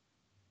same company.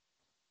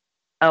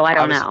 Oh, I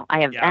don't know.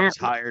 I have. Yeah, I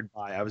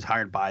was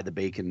hired by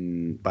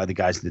the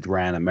guys that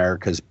ran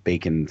America's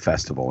Bacon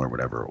Festival or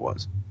whatever it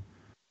was.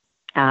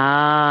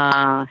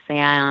 Oh, see,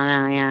 I don't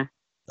know. Yeah.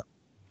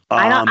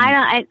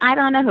 I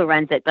don't know who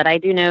runs it, but I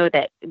do know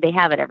that they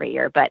have it every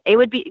year. But it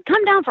would be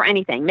come down for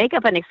anything. Make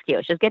up an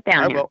excuse. Just get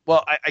down here.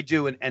 Well, I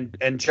do, and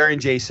Jerry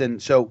and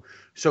Jason. So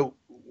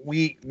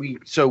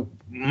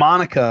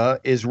Monica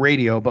is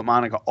radio, but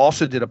Monica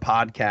also did a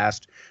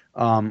podcast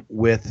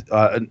with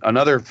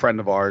another friend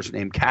of ours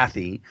named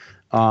Kathy,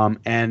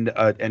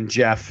 and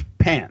Jeff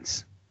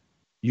Pants.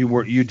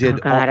 You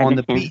did on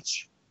the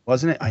beach,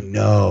 wasn't it? I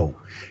know.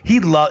 He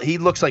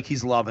looks like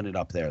he's loving it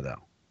up there, though.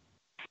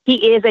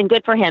 He is, and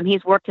good for him.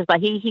 He's worked his life.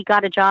 He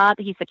got a job.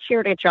 He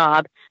secured a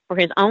job for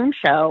his own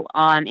show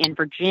in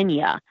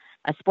Virginia,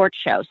 a sports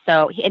show.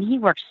 So he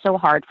worked so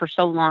hard for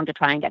so long to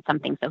try and get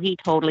something. So he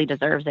totally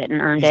deserves it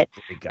and earned it.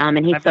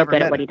 And he's so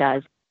good at what he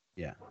does.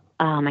 Yeah.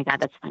 Oh my God,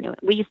 that's funny.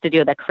 We used to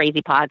do the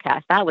crazy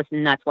podcast. That was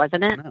nuts,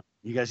 wasn't it?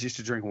 You guys used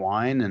to drink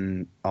wine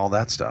and all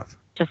that stuff.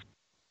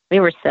 We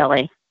were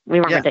silly. We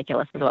were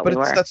ridiculous, is what we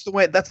were.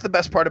 That's the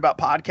best part about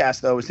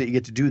podcasts, though, is that you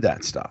get to do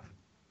that stuff.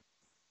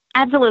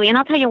 Absolutely. And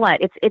I'll tell you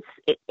what,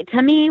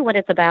 to me, what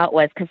it's about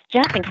was because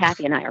Jeff and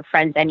Kathy and I are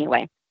friends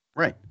anyway.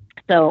 Right.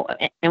 So,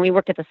 and we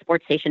worked at the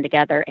sports station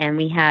together, and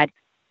we had,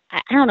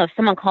 I don't know if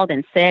someone called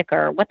in sick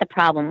or what the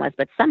problem was,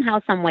 but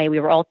somehow, some way,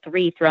 we were all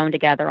three thrown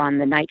together on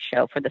the night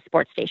show for the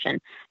sports station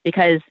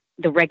because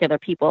the regular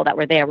people that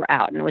were there were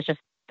out, and it was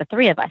just the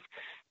three of us.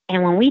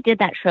 And when we did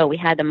that show, we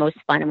had the most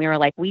fun, and we were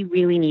like, we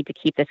really need to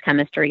keep this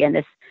chemistry and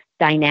this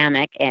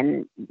dynamic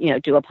and,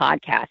 do a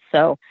podcast.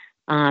 So,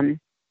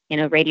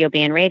 radio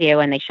being radio,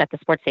 and they shut the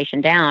sports station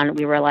down,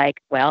 we were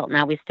like, well,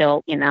 now we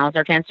still, now's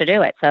our chance to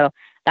do it. So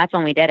that's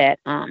when we did it.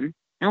 That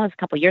was a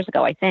couple years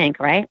ago, I think,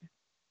 right?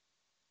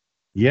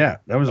 Yeah,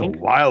 that was a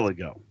while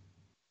ago.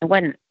 It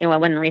wasn't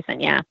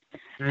recent, yeah.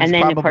 And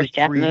then, of course,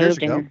 Jeff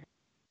moved. And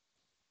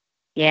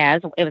yeah,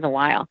 it was a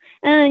while.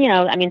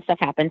 Stuff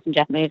happens, and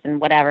Jeff moves and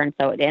whatever, and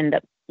so it ended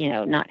up,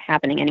 not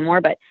happening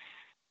anymore. But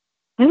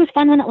it was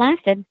fun when it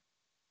lasted.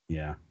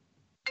 Yeah.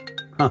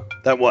 Huh,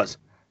 that was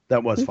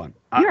fun.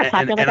 You're a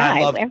popular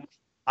guy.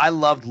 I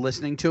loved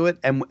listening to it,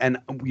 and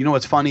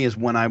what's funny is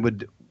when I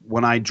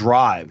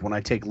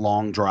take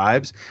long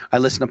drives, I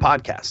listen to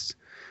podcasts.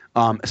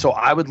 So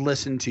I would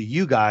listen to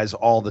you guys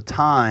all the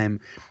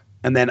time,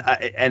 and then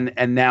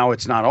and now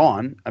it's not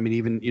on. I mean,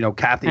 even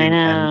Kathy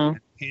and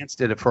Pants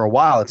did it for a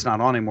while. It's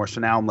not on anymore. So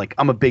now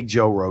I'm a big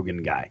Joe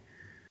Rogan guy.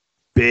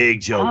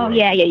 Big Joe. Oh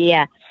Rogan.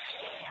 Yeah.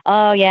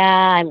 Oh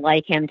yeah, I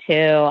like him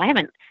too.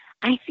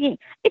 I see.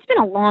 It's been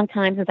a long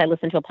time since I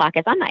listened to a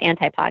podcast. I'm not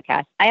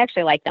anti-podcast. I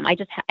actually like them. I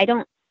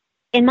don't,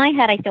 in my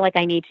head, I feel like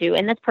I need to,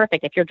 and that's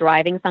perfect if you're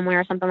driving somewhere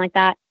or something like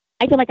that.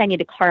 I feel like I need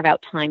to carve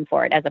out time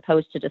for it as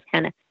opposed to just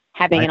kind of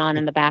having it on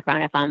in the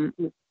background if I'm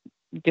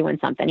doing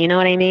something. You know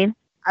what I mean?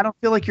 I don't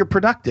feel like you're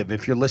productive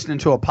if you're listening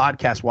to a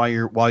podcast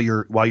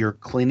while you're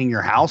cleaning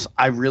your house.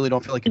 I really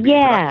don't feel like you're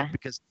being productive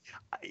because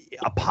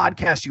a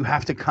podcast you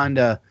have to kind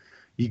of.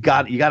 You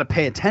got to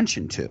pay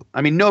attention to.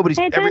 I mean,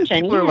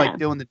 people are like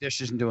doing the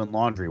dishes and doing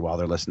laundry while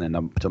they're listening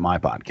to my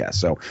podcast.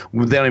 So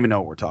they don't even know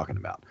what we're talking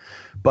about.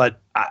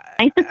 But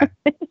I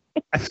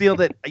feel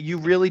that you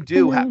really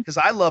do because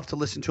I love to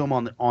listen to them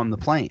on the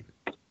plane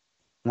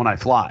when I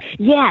fly.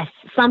 Yes,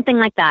 something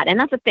like that. And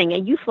that's the thing.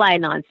 You fly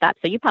nonstop,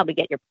 so you probably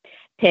get your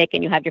pick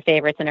and you have your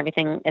favorites and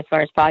everything as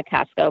far as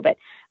podcasts go. But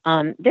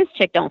this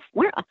chick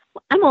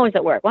I'm always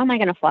at work. Why am I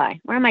going to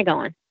fly? Where am I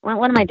going?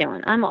 What am I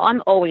doing?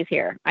 I'm always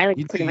here. I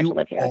pretty much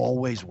live here.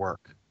 Always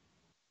work.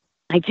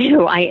 I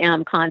do. I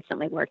am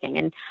constantly working,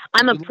 and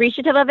I'm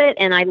appreciative of it,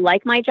 and I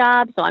like my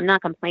job, so I'm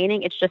not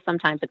complaining. It's just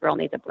sometimes a girl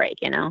needs a break,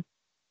 No,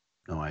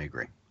 I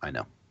agree. I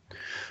know.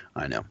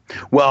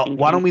 Well,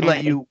 why don't we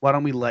let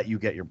you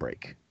get your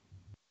break?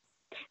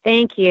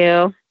 Thank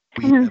you.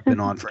 We have been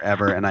on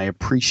forever, and I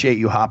appreciate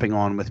you hopping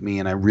on with me,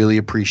 and I really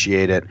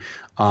appreciate it.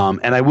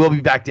 And I will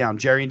be back down.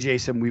 Jerry and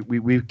Jason,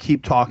 we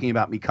keep talking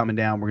about me coming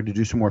down. We're going to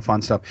do some more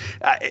fun stuff.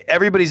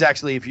 Everybody's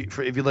actually, if you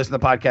listen to the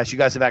podcast, you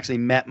guys have actually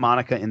met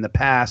Monica in the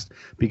past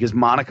because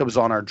Monica was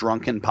on our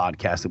drunken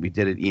podcast that we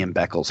did at Ian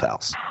Beckles'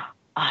 house.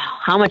 Oh,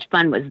 how much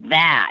fun was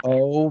that?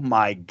 Oh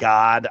my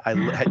God!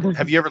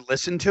 Have you ever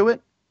listened to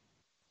it?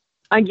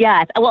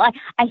 Yes. Well,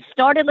 I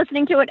started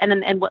listening to it,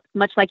 and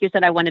much like you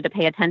said, I wanted to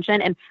pay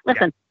attention. And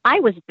listen, I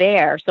was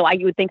there, so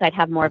you would think I'd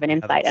have more of an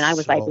insight. And I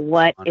was like,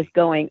 "What is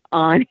going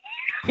on?"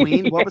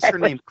 Queen, what was her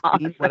name? Queen,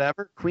 awesome.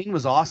 Whatever. Queen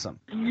was awesome.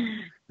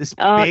 This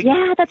big,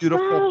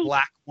 beautiful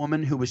black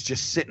woman who was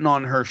just sitting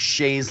on her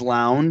chaise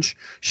lounge.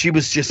 She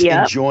was just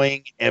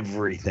enjoying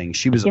everything.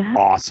 She was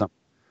awesome.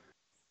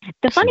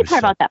 The funny part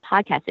about that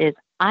podcast is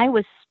I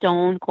was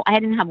stone cold. I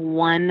didn't have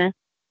one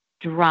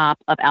drop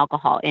of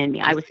alcohol in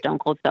me. I was stone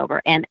cold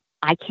sober, and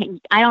I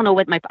don't know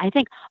I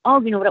think,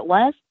 oh, you know what it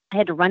was? I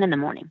had to run in the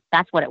morning.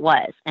 That's what it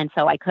was. And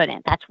so I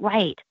couldn't. That's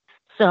right.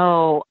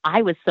 So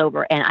I was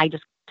sober and I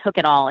just took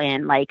it all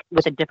in, like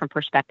with a different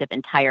perspective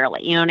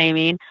entirely. You know what I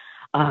mean?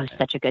 Oh,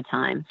 such a good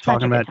time.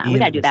 Talking about we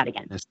got to do that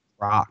again.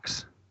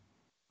 Rocks,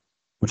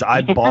 which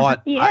I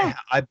bought. Yeah.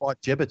 I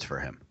bought gibbets for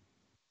him.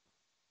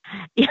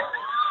 Yeah.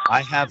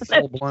 I have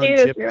full-blown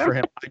gibbets for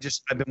him.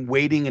 I've been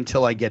waiting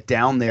until I get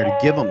down there to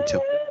give them to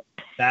him.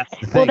 That's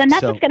the thing. Well, then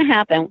that's what's going to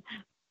happen.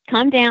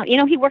 Come down. You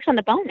know, he works on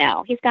the Bone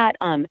now. He's got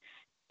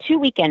 2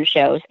 weekend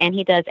shows, and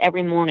he does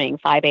every morning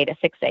 5A to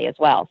 6A as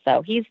well.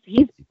 So he's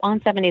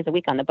on 7 days a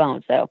week on the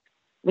Bone. So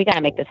we got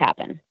to make this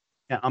happen.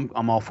 Yeah,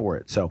 I'm all for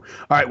it. So, all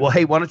right. Well,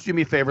 hey, why don't you do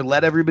me a favor?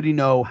 Let everybody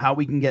know how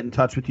we can get in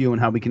touch with you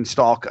and how we can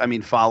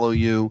follow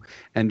you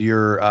and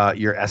your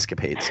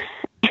escapades.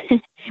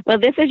 Well,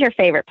 this is your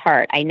favorite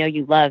part. I know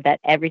you love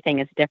that everything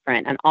is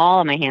different on all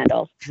of my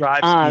handles.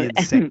 Drives me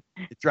insane.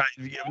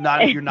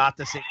 You're not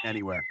the same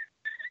anywhere.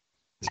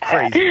 It's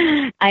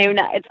crazy. I am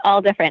not. It's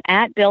all different.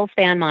 At Bill's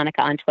Fan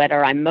Monica on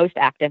Twitter, I'm most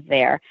active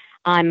there.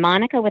 I'm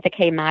Monica with a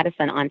K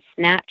Madison on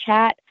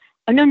Snapchat.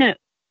 Oh, no.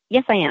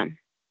 Yes, I am.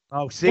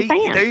 Oh, see?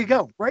 Yes, there you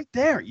go. Right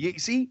there. You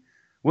see?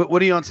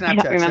 What are you on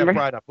Snapchat? Chef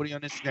Bride Up. What are you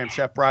on Instagram?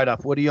 Chef Bride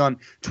Up. What are you on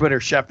Twitter?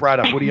 Chef Bride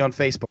Up. What are you on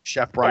Facebook?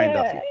 Chef Brian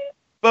Duffy.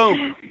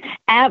 Boom.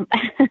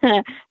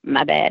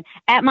 My bad.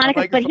 At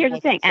Monica, but here's the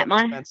thing. At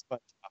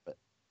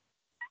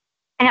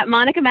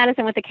Monica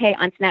Madison with a K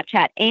on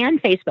Snapchat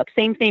and Facebook.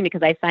 Same thing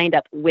because I signed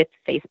up with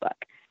Facebook.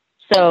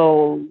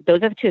 So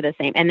those are the two of the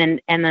same. And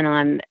then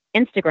on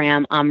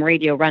Instagram, I'm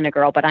Radio Run a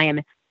Girl, but I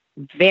am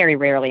very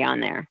rarely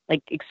on there.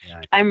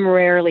 I'm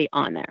rarely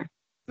on there.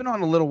 Been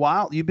on a little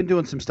while. You've been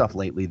doing some stuff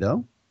lately,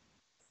 though.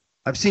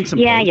 I've seen some.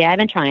 Yeah. I've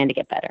been trying to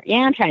get better.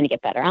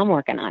 I'm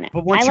working on it.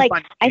 But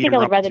I think I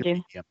would rather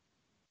do.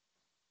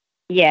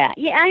 Yeah.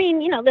 I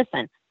mean,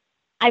 listen.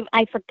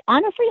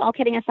 Honestly, all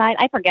kidding aside,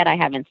 I forget I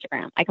have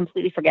Instagram. I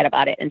completely forget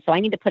about it, and so I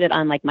need to put it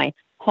on like my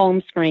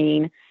home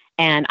screen.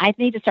 And I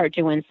need to start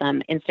doing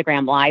some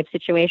Instagram live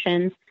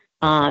situations.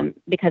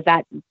 Because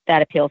that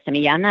appeals to me.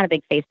 Yeah, I'm not a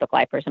big Facebook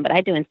Live person, but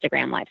I do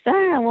Instagram Live.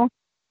 So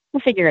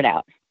we'll figure it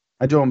out.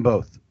 I do them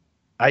both.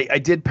 I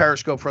did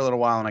Periscope for a little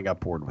while and I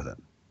got bored with it.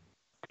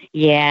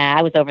 Yeah,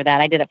 I was over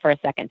that. I did it for a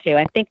second too.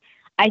 I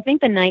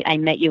think the night I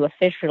met you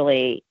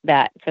officially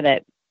for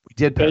the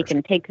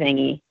bacon pig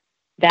thingy.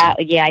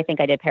 I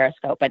think I did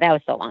Periscope, but that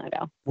was so long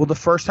ago. Well, the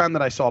first time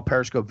that I saw a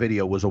Periscope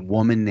video was a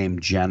woman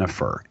named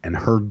Jennifer, and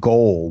her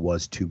goal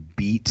was to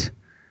beat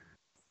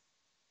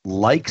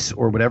likes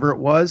or whatever it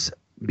was,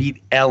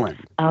 beat Ellen.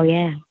 Oh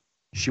yeah.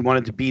 She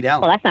wanted to beat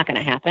Ellen. Well, that's not going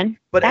to happen.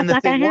 But and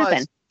the thing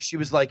was, she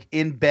was like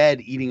in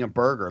bed eating a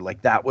burger.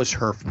 Like that was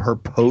her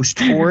post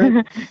for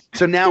it.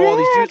 So now all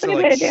these dudes are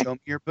like, show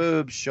me your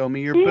boobs, show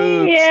me your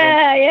boobs.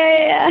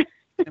 Yeah.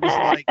 It was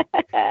like,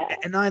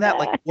 and not that,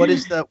 like,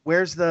 where's the,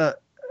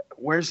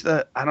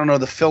 I don't know,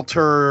 the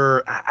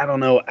filter. I don't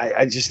know.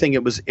 I just think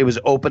it was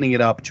opening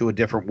it up to a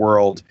different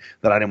world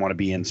that I didn't want to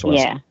be in. So I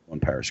was on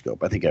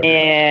Periscope. I think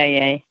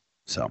Yeah.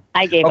 So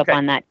I gave up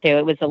on that too.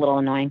 It was a little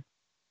annoying.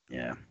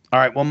 Yeah. All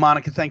right. Well,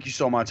 Monica, thank you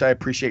so much. I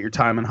appreciate your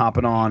time and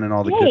hopping on and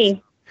all the good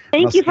stuff.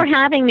 Thank you for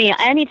having me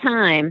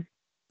anytime.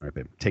 All right,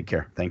 babe. Take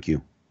care. Thank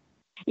you.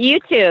 You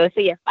too.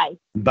 See you. Bye.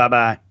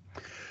 Bye-bye.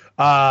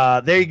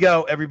 There you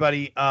go,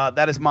 everybody.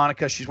 That is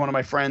Monica. She's one of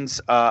my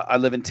friends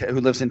who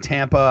lives in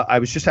Tampa. I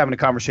was just having a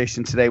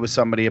conversation today with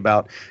somebody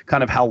about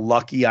kind of how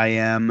lucky I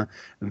am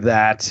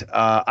that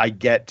I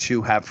get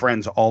to have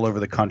friends all over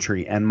the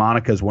country, and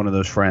Monica is one of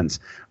those friends.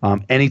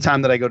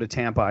 Anytime that I go to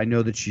Tampa, I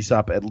know that she's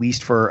up at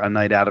least for a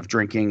night out of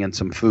drinking and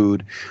some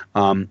food,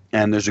 and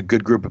there's a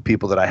good group of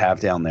people that I have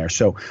down there.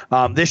 So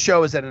this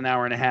show is at an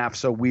hour and a half,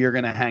 so we are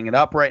going to hang it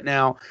up right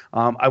now.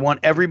 I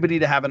want everybody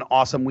to have an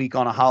awesome week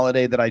on a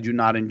holiday that I do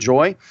not enjoy.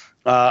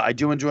 I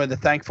do enjoy the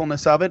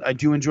thankfulness of it. I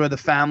do enjoy the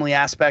family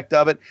aspect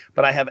of it,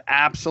 but I have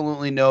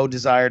absolutely no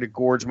desire to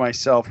gorge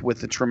myself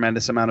with a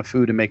tremendous amount of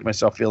food and make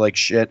myself feel like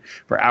shit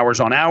for hours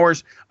on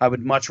hours. I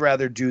would much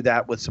rather do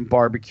that with some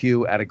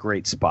barbecue at a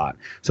great spot.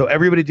 So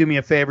everybody do me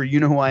a favor.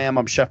 You know who I am.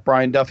 I'm Chef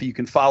Brian Duffy. You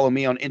can follow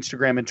me on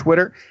Instagram and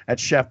Twitter at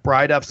Chef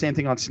Bryduff. Same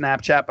thing on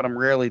Snapchat, but I'm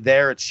rarely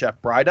there. It's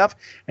Chef Bryduff.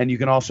 And you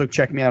can also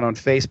check me out on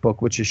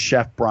Facebook, which is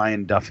Chef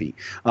Brian Duffy.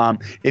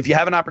 If you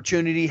have an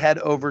opportunity, head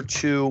over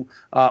to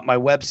my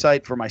website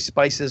for my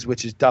spices,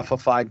 which is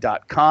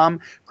Duffify.com.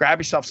 Grab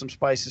yourself some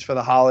spices for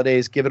the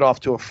holidays. Give it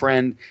off to a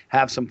friend.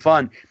 Have some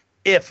fun.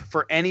 If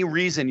for any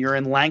reason you're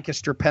in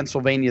Lancaster,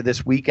 Pennsylvania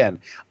this weekend,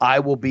 I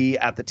will be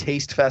at the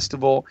Taste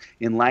Festival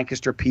in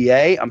Lancaster,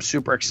 PA. I'm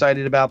super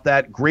excited about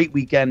that. Great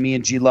weekend. Me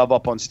and G Love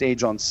up on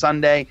stage on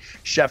Sunday.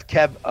 Chef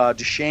Kev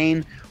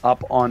Deshane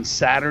up on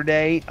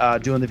Saturday,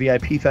 doing the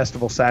VIP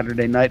Festival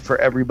Saturday night for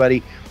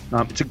everybody.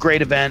 It's a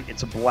great event.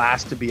 It's a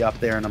blast to be up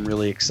there, and I'm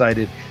really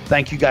excited.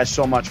 Thank you guys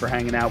so much for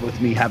hanging out with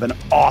me. Have an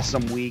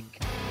awesome week.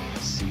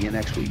 See you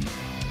next week.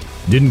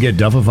 Didn't get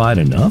Duffified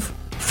enough?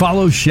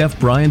 Follow Chef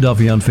Brian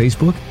Duffy on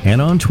Facebook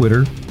and on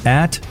Twitter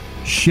at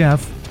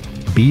Chef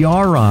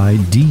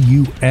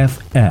BRIDUFF.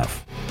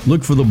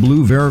 Look for the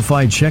blue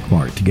verified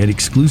checkmark to get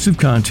exclusive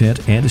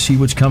content and to see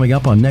what's coming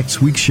up on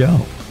next week's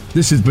show.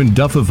 This has been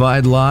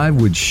Duffified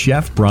Live with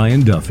Chef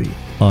Brian Duffy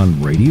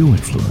on Radio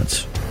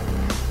Influence.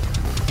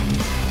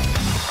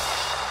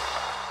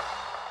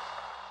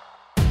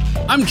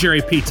 I'm Jerry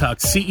Petuck,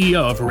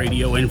 CEO of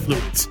Radio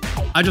Influence.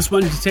 I just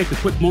wanted to take a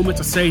quick moment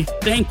to say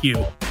thank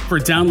you for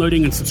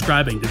downloading and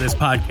subscribing to this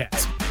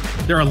podcast.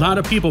 There are a lot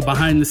of people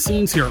behind the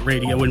scenes here at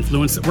Radio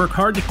Influence that work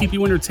hard to keep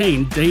you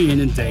entertained day in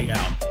and day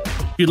out.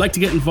 If you'd like to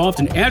get involved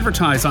and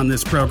advertise on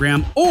this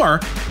program, or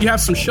you have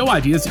some show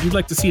ideas that you'd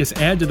like to see us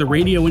add to the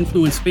Radio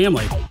Influence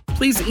family,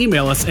 please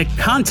email us at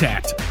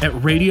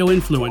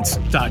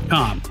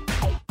contact@radioinfluence.com.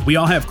 We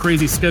all have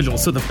crazy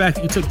schedules, so the fact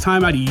that you took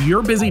time out of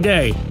your busy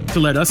day to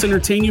let us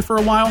entertain you for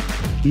a while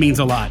means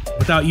a lot.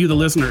 Without you, the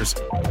listeners,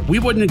 we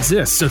wouldn't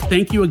exist, so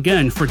thank you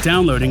again for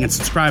downloading and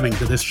subscribing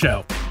to this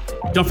show.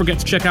 Don't forget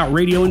to check out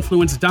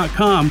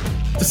radioinfluence.com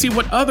to see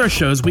what other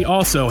shows we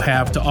also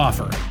have to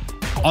offer.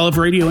 All of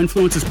Radio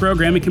Influence's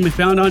programming can be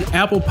found on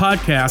Apple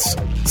Podcasts,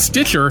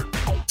 Stitcher,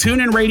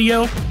 TuneIn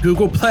Radio,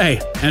 Google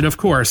Play, and of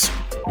course,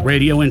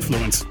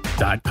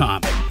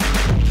 radioinfluence.com.